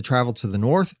Tecumseh traveled to the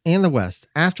north and the west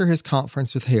after his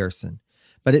conference with Harrison,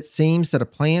 but it seems that a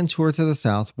planned tour to the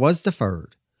south was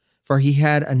deferred, for he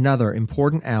had another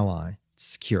important ally to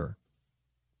secure.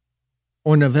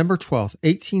 On November 12,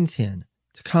 1810,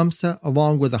 Tecumseh,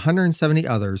 along with 170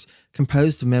 others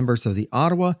composed of members of the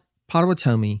Ottawa,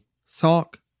 Potawatomi,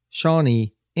 Sauk,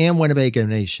 Shawnee, and Winnebago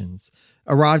nations,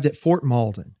 arrived at Fort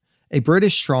Malden, a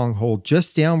British stronghold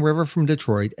just downriver from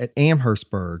Detroit at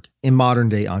Amherstburg in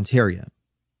modern-day Ontario.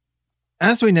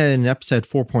 As we noted in episode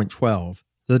 4.12,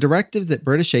 the directive that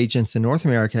British agents in North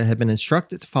America had been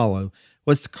instructed to follow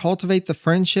was to cultivate the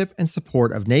friendship and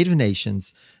support of native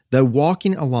nations, though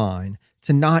walking a line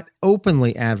to not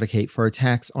openly advocate for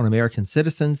attacks on American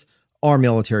citizens or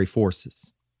military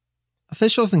forces.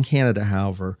 Officials in Canada,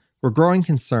 however, were growing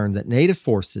concerned that native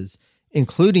forces,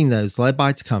 including those led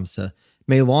by Tecumseh,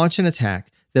 may launch an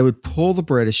attack that would pull the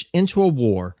British into a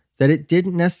war that it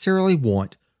didn't necessarily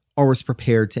want or was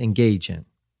prepared to engage in.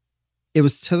 It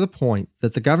was to the point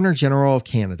that the Governor-General of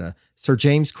Canada, Sir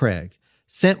James Craig,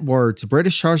 sent word to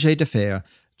British Charge d'Affaires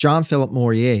John Philip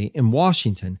Morier in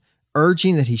Washington,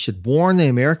 urging that he should warn the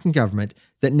American government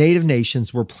that native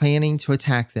nations were planning to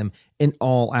attack them in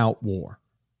all-out war.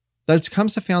 Though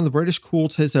Tecumseh found the British cool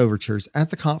to his overtures at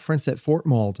the conference at Fort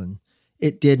Malden,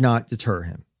 it did not deter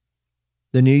him.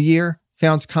 The new year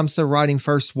found Tecumseh riding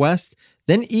first west,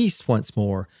 then east once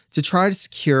more to try to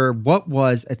secure what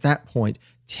was, at that point,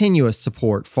 tenuous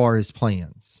support for his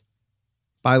plans.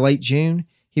 By late June,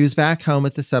 he was back home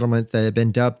at the settlement that had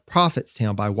been dubbed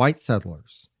Prophetstown by white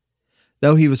settlers.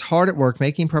 Though he was hard at work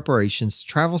making preparations to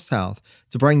travel south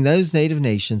to bring those native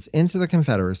nations into the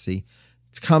Confederacy,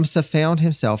 Tecumseh found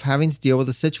himself having to deal with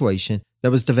a situation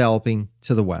that was developing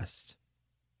to the west.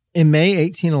 In May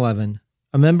 1811,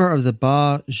 a member of the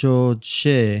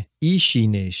Ba-Jo-Che Ishi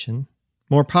Nation,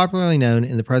 more popularly known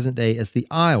in the present day as the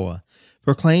Iowa,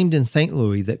 proclaimed in St.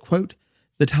 Louis that, quote,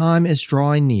 "The time is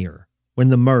drawing near when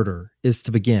the murder is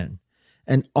to begin,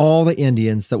 and all the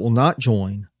Indians that will not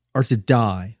join are to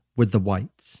die with the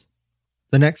whites."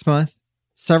 The next month,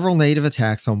 several native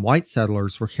attacks on white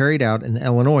settlers were carried out in the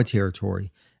Illinois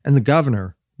Territory, and the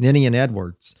governor, Ninian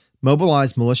Edwards,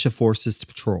 mobilized militia forces to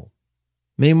patrol.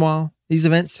 Meanwhile, these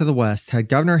events to the west had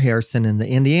Governor Harrison in the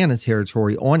Indiana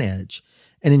Territory on edge,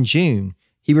 and in June,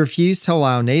 he refused to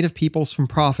allow native peoples from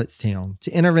Prophetstown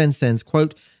to enter Vincennes,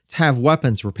 quote, "to have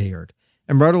weapons repaired,"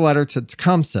 and wrote a letter to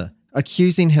Tecumseh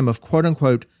accusing him of,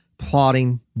 quote-unquote,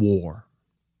 plotting war.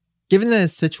 Given that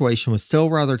his situation was still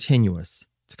rather tenuous,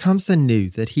 Tecumseh knew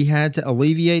that he had to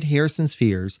alleviate Harrison's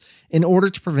fears in order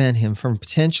to prevent him from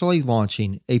potentially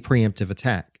launching a preemptive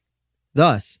attack.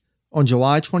 Thus, on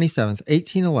July 27,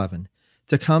 1811,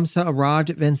 Tecumseh arrived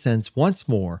at Vincennes once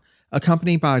more,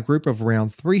 accompanied by a group of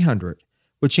around 300,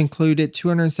 which included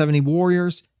 270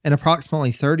 warriors and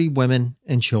approximately 30 women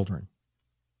and children.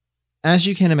 As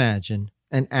you can imagine,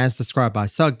 and as described by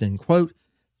Sugden, quote,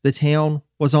 "The town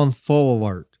was on full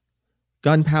alert.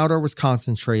 Gunpowder was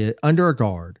concentrated under a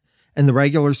guard, and the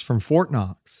regulars from Fort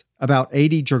Knox, about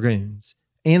 80 dragoons,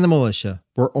 and the militia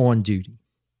were on duty."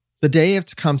 The day of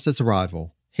Tecumseh's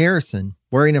arrival, Harrison,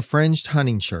 wearing a fringed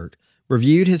hunting shirt,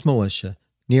 reviewed his militia,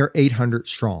 near 800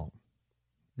 strong.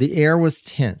 The air was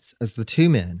tense as the two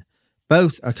men,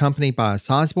 both accompanied by a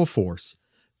sizable force,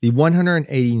 the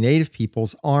 180 native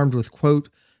peoples armed with, quote,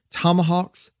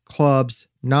 "tomahawks, clubs,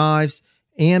 knives,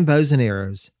 and bows and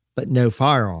arrows, but no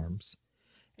firearms,"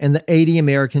 and the 80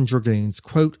 American dragoons,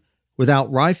 quote,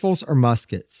 "without rifles or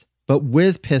muskets, but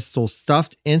with pistols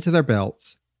stuffed into their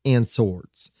belts and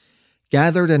swords,"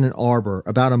 gathered in an arbor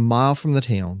about a mile from the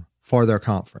town for their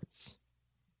conference.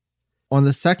 On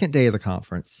the second day of the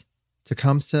conference,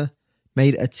 Tecumseh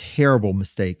made a terrible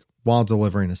mistake while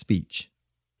delivering a speech.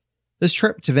 This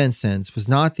trip to Vincennes was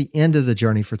not the end of the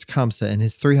journey for Tecumseh and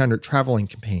his 300 traveling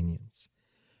companions.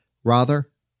 Rather,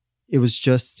 it was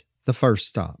just the first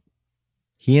stop.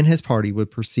 He and his party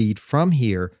would proceed from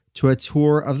here to a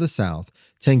tour of the South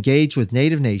to engage with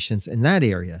native nations in that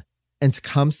area, and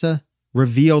Tecumseh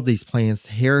revealed these plans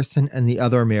to Harrison and the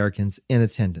other Americans in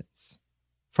attendance.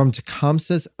 From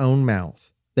Tecumseh's own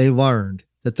mouth, they learned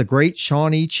that the great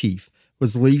Shawnee chief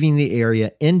was leaving the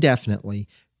area indefinitely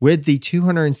with the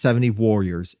 270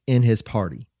 warriors in his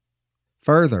party.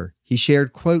 Further, he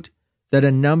shared, quote, that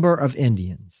a number of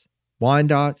Indians,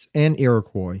 Wyandots, and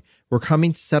Iroquois were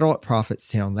coming to settle at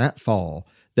Prophetstown that fall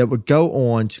that would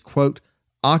go on to, quote,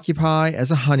 occupy as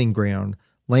a hunting ground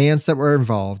lands that were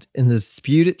involved in the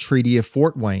disputed Treaty of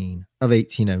Fort Wayne of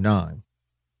 1809.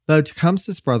 Though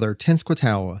Tecumseh's brother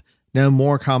Tenskwatawa, known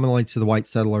more commonly to the white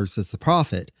settlers as the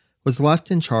Prophet, was left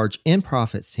in charge in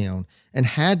Prophetstown and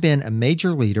had been a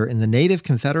major leader in the Native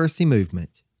Confederacy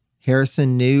movement,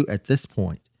 Harrison knew at this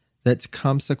point that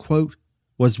Tecumseh, quote,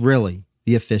 was really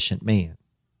the efficient man,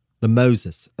 the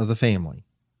Moses of the family.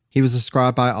 He was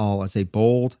described by all as a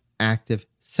bold, active,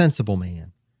 sensible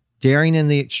man, daring in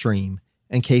the extreme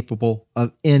and capable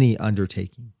of any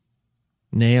undertaking.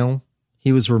 Now,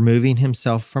 he was removing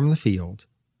himself from the field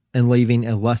and leaving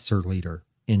a lesser leader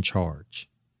in charge.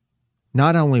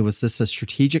 Not only was this a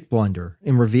strategic blunder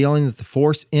in revealing that the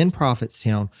force in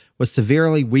Prophetstown was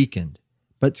severely weakened,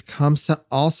 but Tecumseh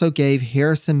also gave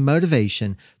Harrison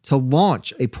motivation to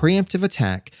launch a preemptive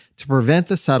attack to prevent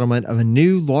the settlement of a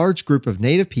new large group of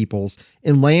native peoples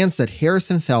in lands that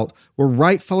Harrison felt were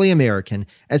rightfully American,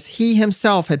 as he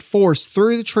himself had forced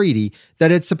through the treaty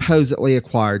that had supposedly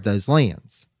acquired those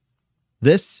lands.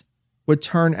 This would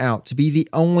turn out to be the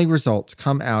only result to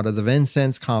come out of the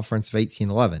Vincennes Conference of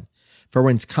 1811, for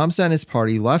when Tecumseh and his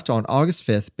party left on August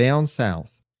 5th bound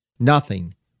south,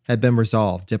 nothing had been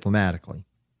resolved diplomatically.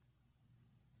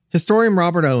 Historian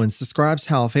Robert Owens describes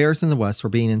how affairs in the West were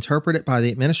being interpreted by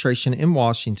the administration in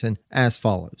Washington as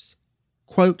follows.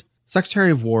 Quote,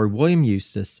 Secretary of War William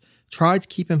Eustis tried to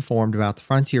keep informed about the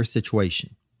frontier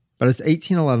situation, but as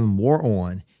 1811 wore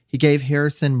on, he gave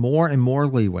Harrison more and more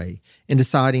leeway in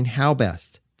deciding how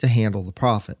best to handle the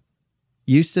Prophet.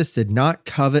 Eustis did not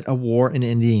covet a war in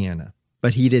Indiana,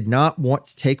 but he did not want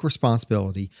to take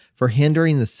responsibility for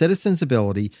hindering the citizens'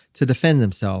 ability to defend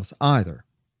themselves either.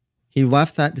 He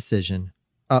left that decision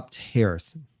up to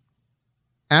Harrison.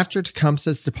 After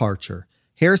Tecumseh's departure,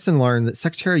 Harrison learned that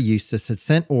Secretary Eustis had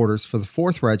sent orders for the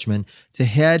 4th Regiment to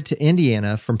head to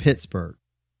Indiana from Pittsburgh,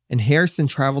 and Harrison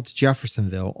traveled to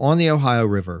Jeffersonville on the Ohio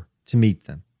River to meet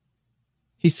them.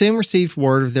 He soon received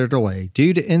word of their delay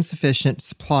due to insufficient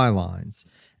supply lines,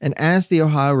 and as the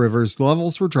Ohio River's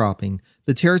levels were dropping,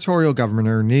 the territorial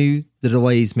governor knew the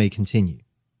delays may continue.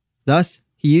 Thus,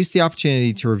 he used the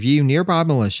opportunity to review nearby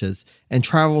militias and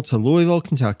travel to Louisville,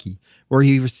 Kentucky, where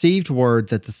he received word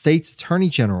that the state's Attorney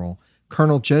General,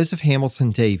 Colonel Joseph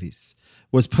Hamilton Davis,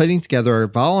 was putting together a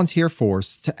volunteer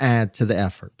force to add to the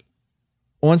effort.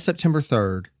 On September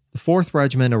 3rd, the 4th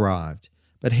Regiment arrived,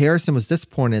 but Harrison was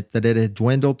disappointed that it had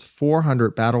dwindled to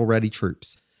 400 battle-ready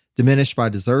troops, diminished by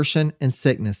desertion and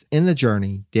sickness in the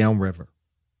journey downriver.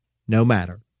 No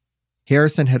matter.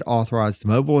 Harrison had authorized the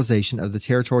mobilization of the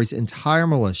territory's entire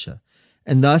militia,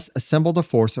 and thus assembled a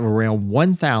force of around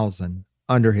 1,000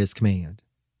 under his command.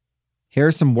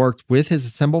 Harrison worked with his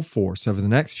assembled force over the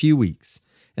next few weeks,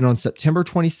 and on September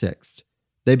 26th,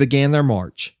 they began their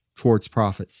march towards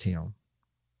Prophetstown.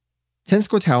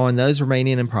 Tenskwatawa and those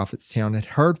remaining in Prophetstown had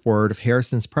heard word of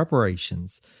Harrison's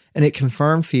preparations, and it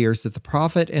confirmed fears that the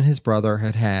prophet and his brother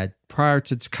had had prior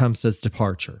to Tecumseh's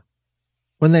departure.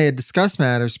 When they had discussed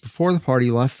matters before the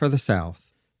party left for the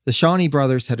South, the Shawnee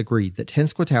brothers had agreed that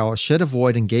Tenskwatawa should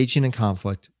avoid engaging in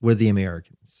conflict with the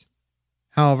Americans.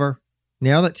 However,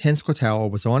 now that Tenskwatawa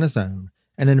was on his own,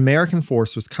 and an American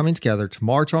force was coming together to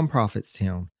march on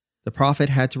Prophetstown, the prophet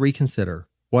had to reconsider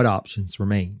what options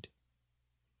remained.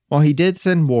 While he did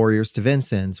send warriors to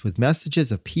Vincennes with messages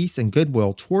of peace and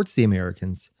goodwill towards the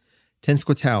Americans,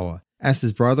 Tenskwatawa, as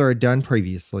his brother had done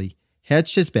previously,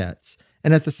 hedged his bets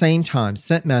and at the same time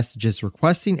sent messages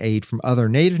requesting aid from other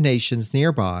native nations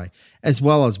nearby as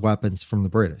well as weapons from the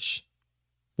British.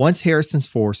 Once Harrison's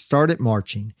force started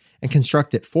marching and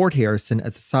constructed Fort Harrison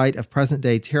at the site of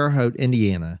present-day Terre Haute,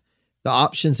 Indiana, the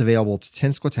options available to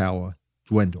Tenskwatawa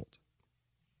dwindled.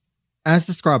 As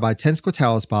described by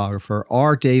Tenskwatawa's biographer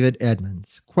R. David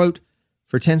Edmonds, quote,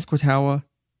 "For Tenskwatawa,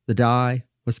 the die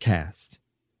was cast.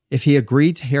 If he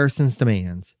agreed to Harrison's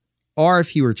demands, or if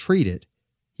he retreated,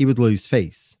 he would lose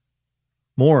face.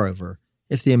 Moreover,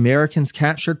 if the Americans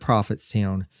captured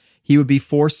Prophetstown, he would be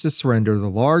forced to surrender the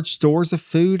large stores of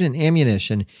food and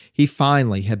ammunition he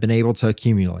finally had been able to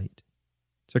accumulate.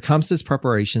 Tecumseh's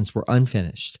preparations were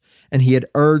unfinished, and he had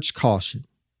urged caution,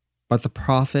 but the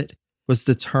prophet was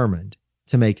determined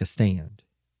to make a stand."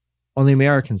 On the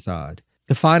American side,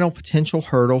 the final potential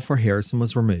hurdle for Harrison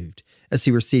was removed as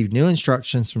he received new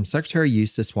instructions from Secretary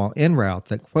Eustis while en route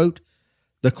that, quote,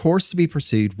 "The course to be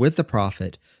pursued with the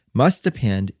prophet must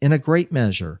depend in a great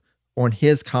measure on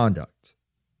his conduct.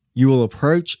 You will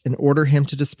approach and order him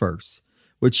to disperse,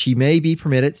 which he may be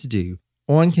permitted to do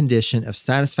on condition of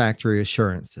satisfactory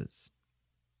assurances.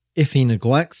 If he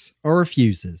neglects or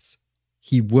refuses,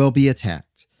 he will be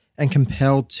attacked and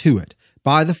compelled to it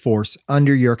by the force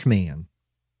under your command.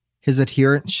 His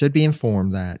adherents should be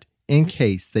informed that, in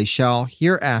case they shall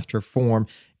hereafter form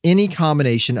any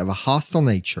combination of a hostile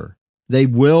nature, they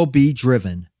will be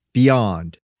driven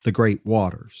beyond the great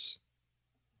waters."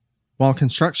 While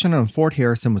construction on Fort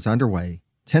Harrison was underway,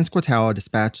 Tenskwatawa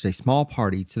dispatched a small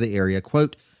party to the area,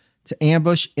 quote, "to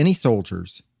ambush any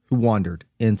soldiers who wandered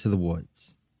into the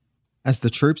woods." As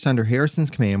the troops under Harrison's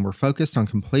command were focused on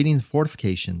completing the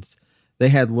fortifications, they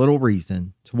had little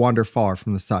reason to wander far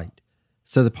from the site,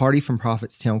 so the party from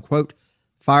Prophetstown, quote,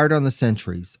 "fired on the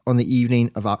sentries on the evening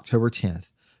of October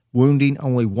 10th, wounding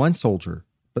only one soldier,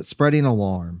 but spreading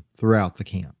alarm throughout the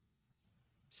camp."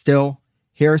 Still,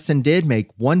 Harrison did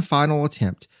make one final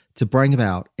attempt to bring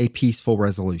about a peaceful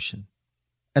resolution.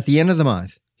 At the end of the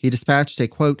month, he dispatched a,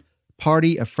 quote,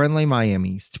 "party of friendly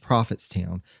Miamis to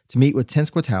Prophetstown to meet with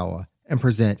Tenskwatawa and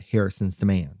present Harrison's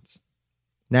demands."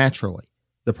 Naturally,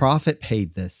 the prophet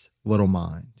paid this little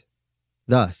mind.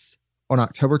 Thus, on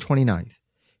October 29th,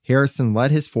 Harrison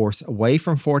led his force away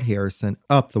from Fort Harrison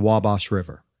up the Wabash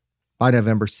River. By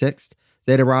November 6th,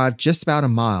 they had arrived just about a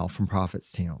mile from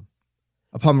Prophetstown.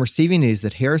 Upon receiving news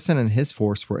that Harrison and his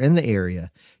force were in the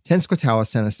area, Tenskwatawa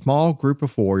sent a small group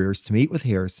of warriors to meet with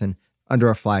Harrison under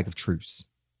a flag of truce.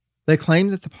 They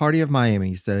claimed that the party of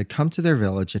Miamis that had come to their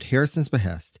village at Harrison's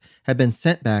behest had been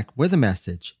sent back with a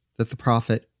message that the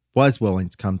prophet was willing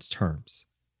to come to terms.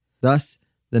 Thus,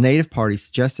 the native party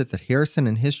suggested that Harrison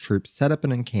and his troops set up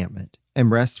an encampment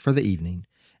and rest for the evening,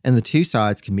 and the two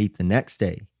sides could meet the next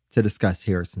day to discuss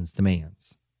Harrison's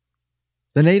demands.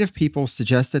 The native people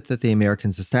suggested that the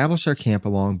Americans establish their camp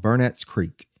along Burnett's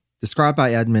Creek, described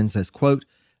by Edmonds as, quote,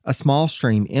 "a small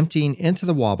stream emptying into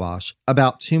the Wabash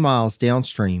about 2 miles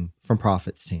downstream from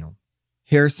Prophetstown."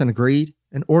 Harrison agreed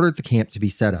and ordered the camp to be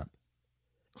set up.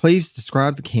 Cleves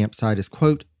described the campsite as,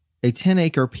 quote, "a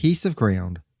 10-acre piece of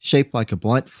ground shaped like a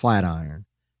blunt flat iron,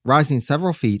 rising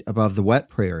several feet above the wet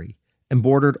prairie and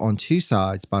bordered on two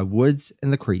sides by woods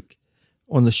and the creek,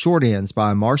 on the short ends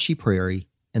by a marshy prairie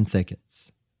and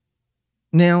thickets.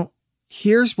 Now,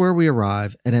 here's where we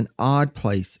arrive at an odd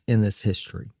place in this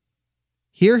history.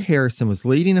 Here Harrison was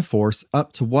leading a force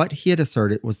up to what he had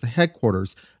asserted was the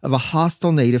headquarters of a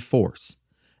hostile native force,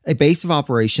 a base of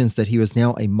operations that he was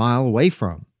now a mile away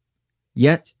from.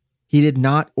 Yet, he did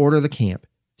not order the camp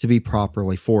to be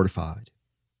properly fortified.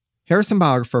 Harrison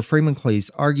biographer Freeman Cleaves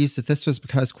argues that this was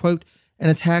because, quote, an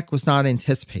attack was not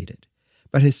anticipated.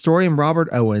 But historian Robert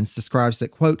Owens describes that,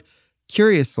 quote,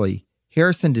 curiously,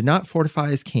 Harrison did not fortify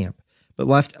his camp, but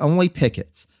left only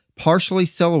pickets, partially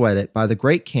silhouetted by the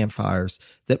great campfires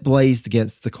that blazed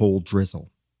against the cold drizzle.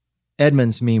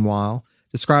 Edmonds, meanwhile,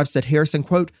 describes that Harrison,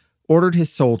 quote, ordered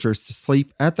his soldiers to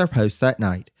sleep at their posts that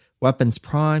night, weapons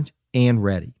primed and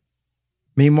ready.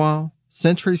 Meanwhile,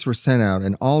 sentries were sent out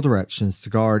in all directions to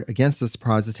guard against the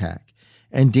surprise attack,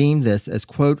 and deemed this as,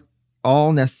 quote,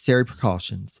 all necessary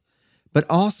precautions, but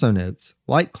also notes,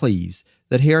 like Cleaves,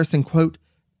 that Harrison, quote,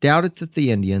 doubted that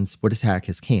the Indians would attack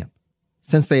his camp.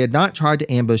 Since they had not tried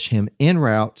to ambush him en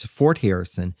route to Fort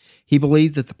Harrison, he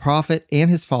believed that the prophet and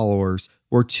his followers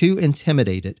were too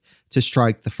intimidated to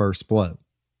strike the first blow.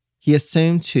 He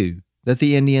assumed, too, that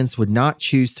the Indians would not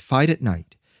choose to fight at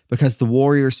night because the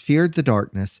warriors feared the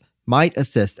darkness might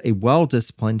assist a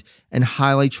well-disciplined and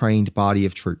highly trained body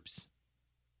of troops.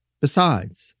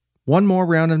 Besides, one more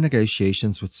round of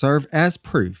negotiations would serve as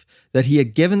proof that he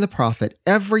had given the prophet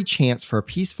every chance for a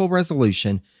peaceful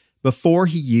resolution before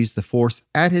he used the force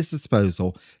at his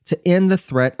disposal to end the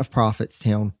threat of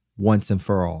Prophetstown once and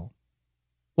for all.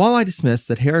 While I dismiss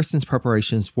that Harrison's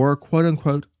preparations were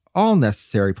quote-unquote all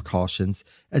necessary precautions,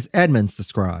 as Edmonds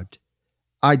described,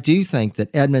 I do think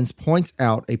that Edmonds points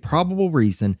out a probable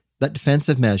reason that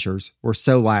defensive measures were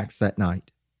so lax that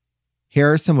night.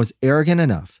 Harrison was arrogant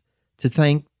enough to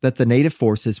think that the native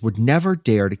forces would never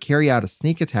dare to carry out a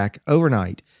sneak attack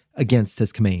overnight against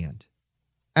his command.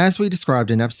 As we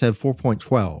described in episode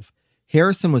 4.12,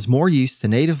 Harrison was more used to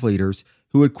native leaders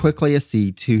who would quickly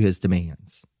accede to his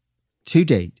demands. To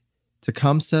date,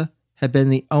 Tecumseh had been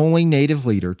the only native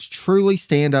leader to truly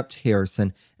stand up to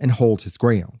Harrison and hold his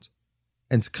ground,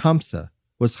 and Tecumseh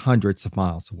was hundreds of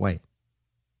miles away.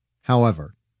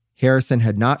 However, Harrison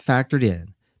had not factored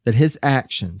in that his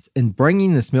actions in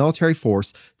bringing this military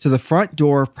force to the front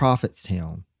door of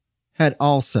Prophetstown had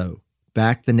also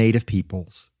backed the native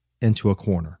peoples into a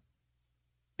corner.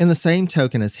 In the same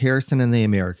token as Harrison and the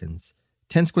Americans,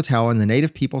 Tenskwatawa and the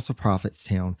native peoples of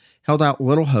Prophetstown held out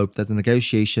little hope that the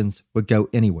negotiations would go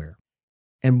anywhere.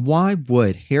 And why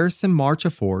would Harrison march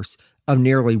a force of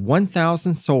nearly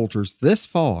 1,000 soldiers this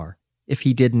far if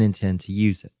he didn't intend to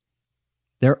use it?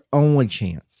 Their only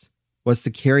chance was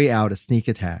to carry out a sneak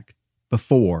attack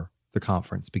before the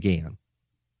conference began.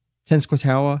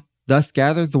 Tenskwatawa thus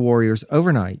gathered the warriors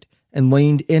overnight and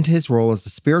leaned into his role as the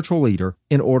spiritual leader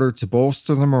in order to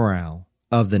bolster the morale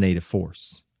of the native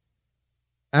force.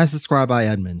 As described by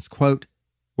Edmonds, quote,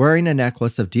 wearing a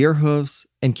necklace of deer hooves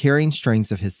and carrying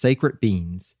strings of his sacred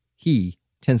beans, he,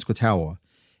 Tenskwatawa,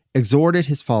 exhorted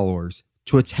his followers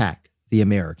to attack the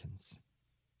Americans.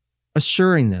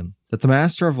 Assuring them that the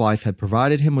Master of Life had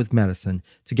provided him with medicine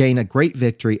to gain a great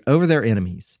victory over their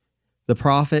enemies, the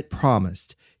prophet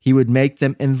promised he would make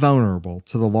them invulnerable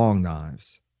to the Long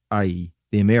Knives, i.e.,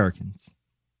 the Americans.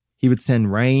 He would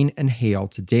send rain and hail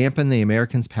to dampen the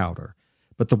Americans' powder,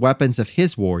 but the weapons of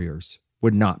his warriors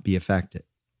would not be affected.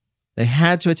 They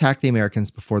had to attack the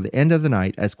Americans before the end of the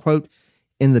night as, quote,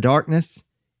 in the darkness,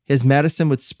 his medicine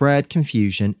would spread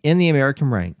confusion in the American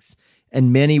ranks,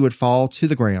 and many would fall to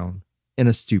the ground in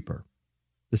a stupor.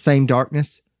 The same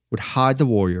darkness would hide the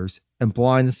warriors and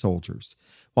blind the soldiers,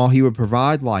 while he would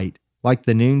provide light like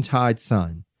the noontide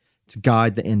sun to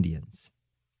guide the Indians.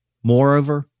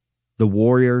 Moreover, the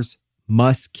warriors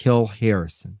must kill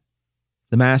Harrison.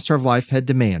 The Master of Life had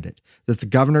demanded that the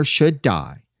governor should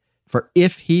die, for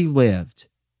if he lived,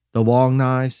 the Long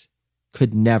Knives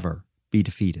could never be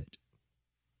defeated.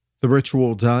 The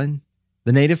ritual done,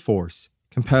 the native force,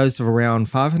 composed of around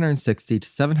 560 to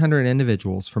 700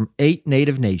 individuals from 8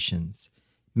 native nations,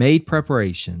 made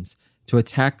preparations to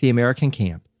attack the American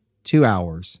camp 2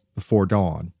 hours before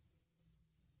dawn.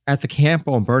 At the camp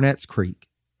on Burnett's Creek,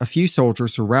 a few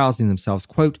soldiers were rousing themselves,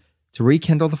 quote, to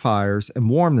rekindle the fires and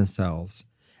warm themselves,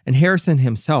 and Harrison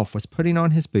himself was putting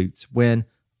on his boots when,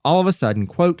 all of a sudden,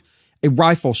 quote, a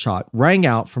rifle shot rang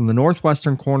out from the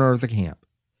northwestern corner of the camp.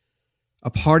 A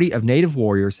party of native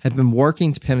warriors had been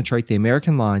working to penetrate the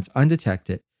American lines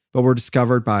undetected, but were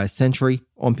discovered by a sentry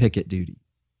on picket duty.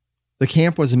 The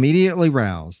camp was immediately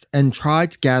roused and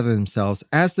tried to gather themselves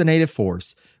as the native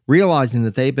force realizing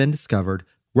that they had been discovered,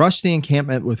 rushed the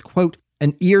encampment with, quote,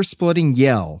 an ear-splitting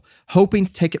yell, hoping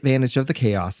to take advantage of the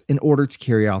chaos in order to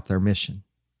carry out their mission.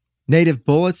 Native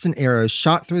bullets and arrows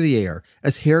shot through the air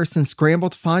as Harrison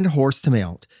scrambled to find a horse to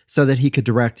mount so that he could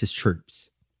direct his troops.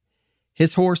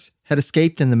 His horse had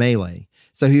escaped in the melee,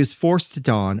 so he was forced to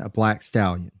don a black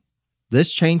stallion.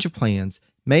 This change of plans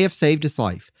may have saved his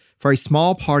life, for a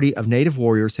small party of native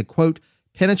warriors had, quote,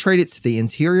 penetrated to the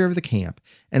interior of the camp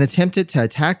and attempted to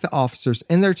attack the officers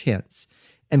in their tents,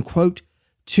 and, quote,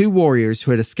 2 warriors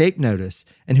who had escaped notice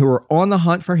and who were on the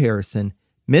hunt for Harrison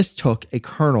mistook a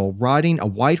colonel riding a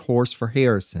white horse for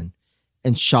Harrison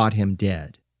and shot him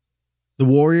dead. The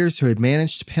warriors who had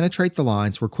managed to penetrate the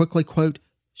lines were quickly, quote,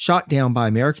 shot down by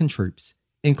American troops,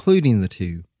 including the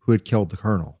 2 who had killed the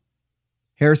colonel.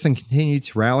 Harrison continued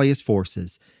to rally his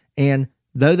forces, and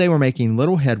though they were making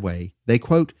little headway, they,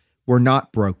 quote, were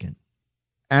not broken.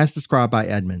 As described by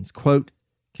Edmonds, quote,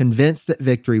 convinced that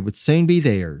victory would soon be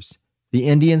theirs, the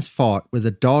Indians fought with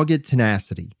a dogged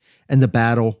tenacity, and the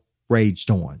battle raged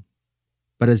on.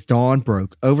 But as dawn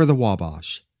broke over the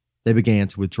Wabash, they began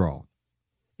to withdraw.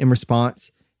 In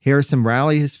response, Harrison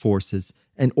rallied his forces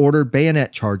and ordered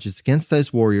bayonet charges against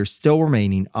those warriors still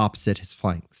remaining opposite his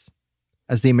flanks.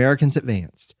 As the Americans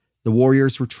advanced, the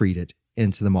warriors retreated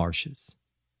into the marshes.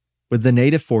 With the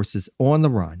native forces on the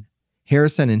run,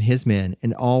 Harrison and his men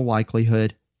in all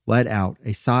likelihood let out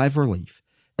a sigh of relief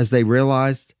as they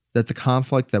realized that the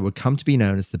conflict that would come to be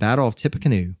known as the Battle of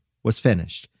Tippecanoe was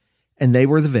finished, and they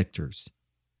were the victors,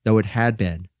 though it had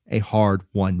been a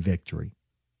hard-won victory.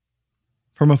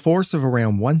 From a force of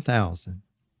around 1,000,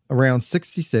 around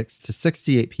 66 to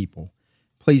 68 people,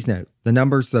 please note the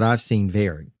numbers that I've seen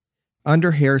vary,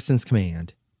 under Harrison's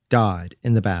command, died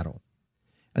in the battle,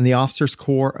 and the officers'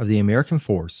 corps of the American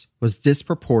force was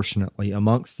disproportionately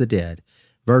amongst the dead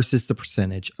versus the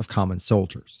percentage of common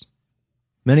soldiers.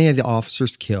 Many of the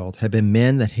officers killed had been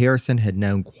men that Harrison had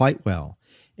known quite well,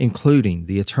 including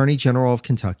the Attorney General of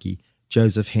Kentucky,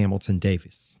 Joseph Hamilton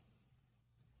Davis.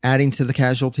 Adding to the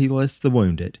casualty list the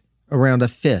wounded, around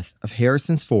 1/5 of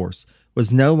Harrison's force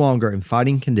was no longer in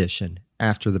fighting condition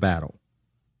after the battle.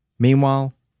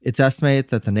 Meanwhile, it's estimated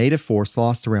that the native force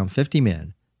lost around 50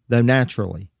 men, though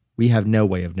naturally, we have no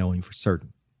way of knowing for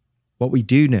certain. What we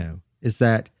do know is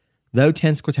that, though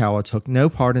Tenskwatawa took no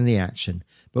part in the action,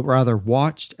 but rather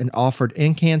watched and offered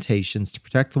incantations to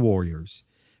protect the warriors,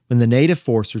 when the native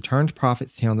force returned to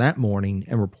Prophetstown that morning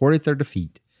and reported their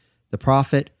defeat, the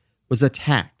prophet was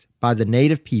attacked by the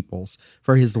native peoples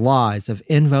for his lies of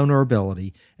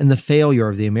invulnerability and the failure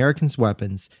of the Americans'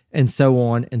 weapons, and so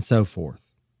on and so forth.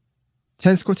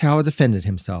 Tenskwatawa defended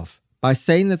himself by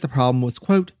saying that the problem was,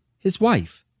 quote, his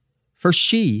wife, for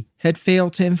she had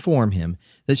failed to inform him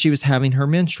that she was having her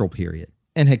menstrual period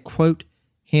and had, quote,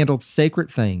 handled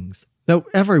sacred things, though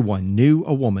everyone knew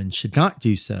a woman should not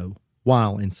do so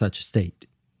while in such a state.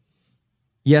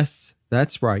 Yes,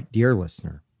 that's right, dear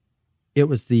listener. It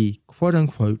was the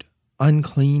quote-unquote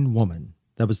unclean woman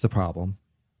that was the problem,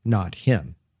 not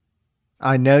him.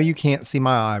 I know you can't see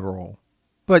my eye roll,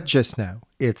 but just know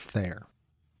it's there.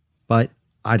 But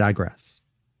I digress.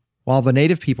 While the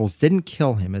native peoples didn't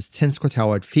kill him as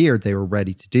Tenskwatawa had feared they were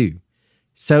ready to do,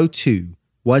 so too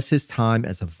was his time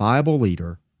as a viable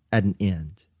leader at an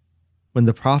end. When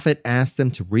the prophet asked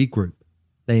them to regroup,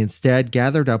 they instead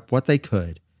gathered up what they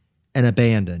could and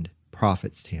abandoned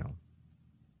Prophetstown.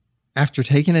 After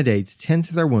taking a day to tend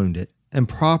to their wounded and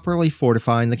properly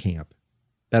fortifying the camp,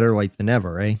 better late than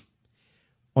never, eh?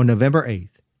 On November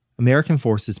 8th, American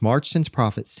forces marched into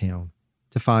Prophetstown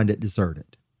to find it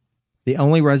deserted. The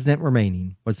only resident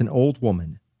remaining was an old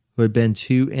woman who had been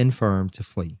too infirm to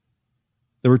flee.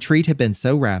 The retreat had been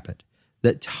so rapid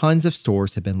that tons of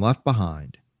stores had been left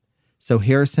behind, so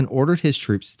Harrison ordered his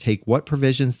troops to take what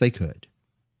provisions they could.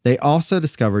 They also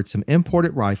discovered some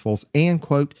imported rifles and,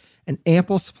 quote, an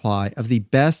ample supply of the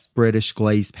best British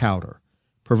glazed powder,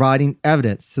 providing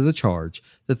evidence to the charge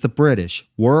that the British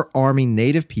were arming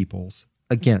native peoples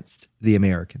against the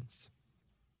Americans.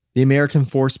 The American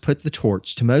force put the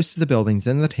torch to most of the buildings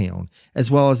in the town,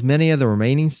 as well as many of the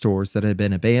remaining stores that had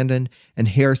been abandoned and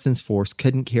Harrison's force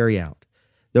couldn't carry out,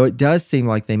 though it does seem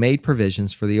like they made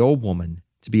provisions for the old woman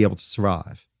to be able to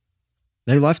survive.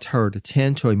 They left her to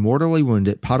tend to a mortally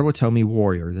wounded Potawatomi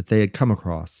warrior that they had come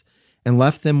across, and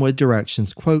left them with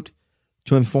directions, quote,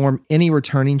 to inform any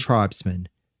returning tribesmen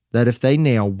that if they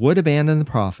now would abandon the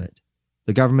prophet,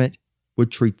 the government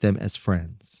would treat them as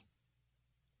friends.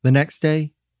 The next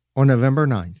day, on November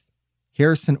 9th,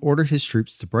 Harrison ordered his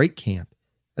troops to break camp,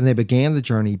 and they began the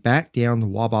journey back down the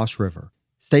Wabash River,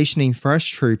 stationing fresh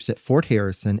troops at Fort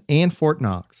Harrison and Fort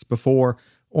Knox before,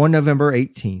 on November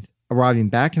 18th, arriving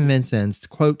back in Vincennes to,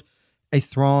 quote, a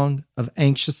throng of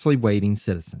anxiously waiting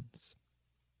citizens.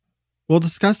 We'll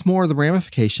discuss more of the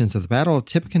ramifications of the Battle of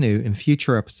Tippecanoe in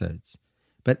future episodes,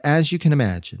 but as you can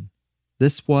imagine,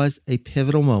 this was a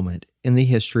pivotal moment in the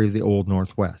history of the Old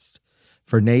Northwest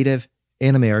for Native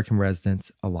and American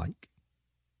residents alike.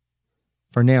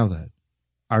 For now, though,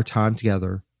 our time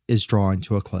together is drawing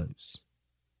to a close.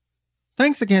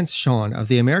 Thanks again to Sean of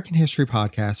the American History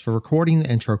Podcast for recording the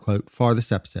intro quote for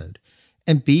this episode,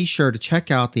 and be sure to check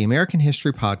out the American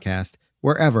History Podcast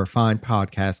wherever fine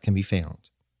podcasts can be found.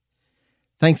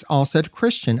 Thanks also to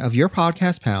Christian of Your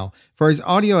Podcast Pal for his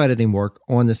audio editing work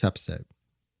on this episode.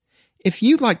 If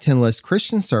you'd like to enlist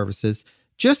Christian services,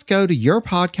 just go to Your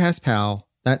Podcast Pal,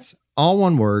 that's all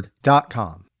one word,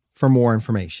 .com for more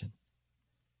information.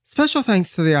 Special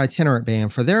thanks to the Itinerant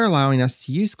Band for their allowing us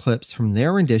to use clips from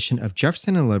their rendition of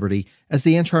Jefferson and Liberty as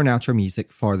the intro and outro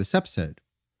music for this episode.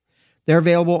 They're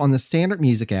available on the standard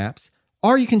music apps,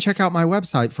 or you can check out my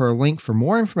website for a link for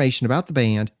more information about the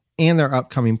band and their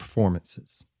upcoming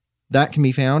performances. That can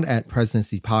be found at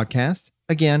Presidency Podcast,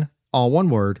 again, all one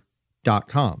word,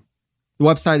 .com. The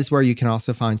website is where you can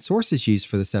also find sources used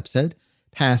for this episode,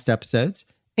 past episodes,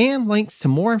 and links to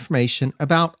more information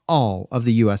about all of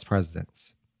the U.S.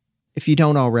 presidents. If you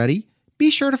don't already, be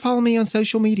sure to follow me on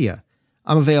social media.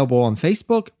 I'm available on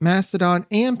Facebook, Mastodon,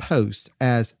 and Post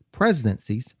as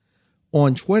Presidencies,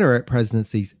 on Twitter at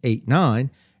Presidencies89,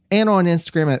 and on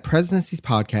Instagram at Presidencies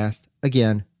Podcast,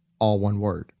 again, all one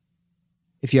word.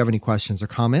 If you have any questions or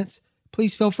comments,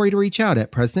 please feel free to reach out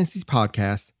at Presidencies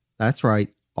Podcast, that's right,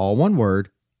 all one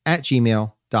word, at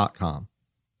gmail.com.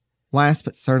 Last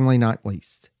but certainly not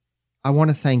least, I want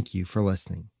to thank you for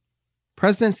listening.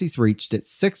 Presidencies reached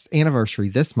its 6th anniversary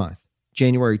this month,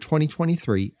 January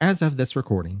 2023, as of this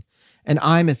recording, and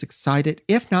I'm as excited,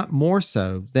 if not more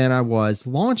so, than I was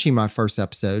launching my first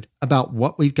episode about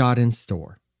what we've got in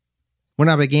store. When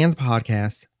I began the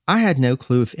podcast, I had no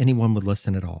clue if anyone would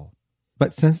listen at all.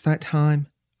 But since that time,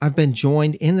 I've been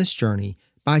joined in this journey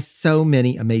by so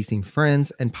many amazing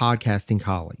friends and podcasting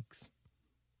colleagues.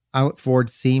 I look forward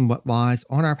to seeing what lies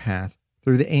on our path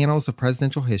through the annals of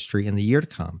presidential history in the year to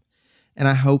come, and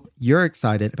I hope you're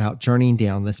excited about journeying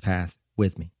down this path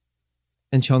with me.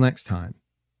 Until next time,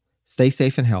 stay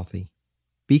safe and healthy,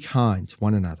 be kind to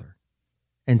one another,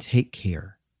 and take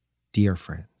care, dear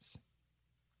friends.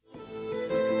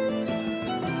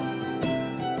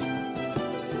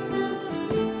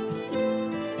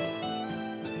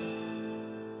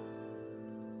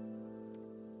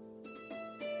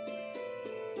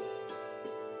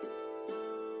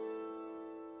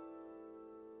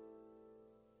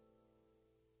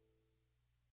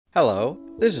 Hello,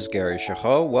 this is Gary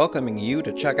Chahot welcoming you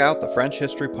to check out the French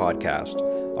History Podcast.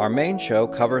 Our main show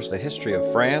covers the history of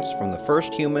France from the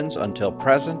first humans until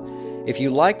present. If you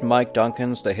liked Mike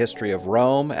Duncan's The History of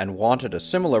Rome and wanted a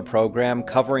similar program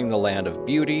covering the land of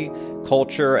beauty,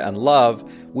 culture, and love,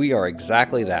 we are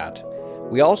exactly that.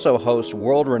 We also host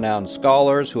world-renowned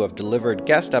scholars who have delivered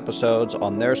guest episodes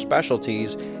on their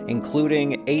specialties,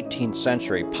 including 18th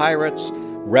century pirates,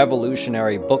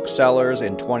 revolutionary booksellers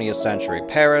in 20th century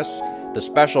Paris, the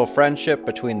special friendship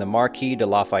between the Marquis de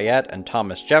Lafayette and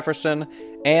Thomas Jefferson,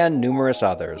 and numerous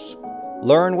others.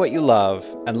 Learn what you love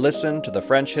and listen to the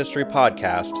French History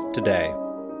Podcast today.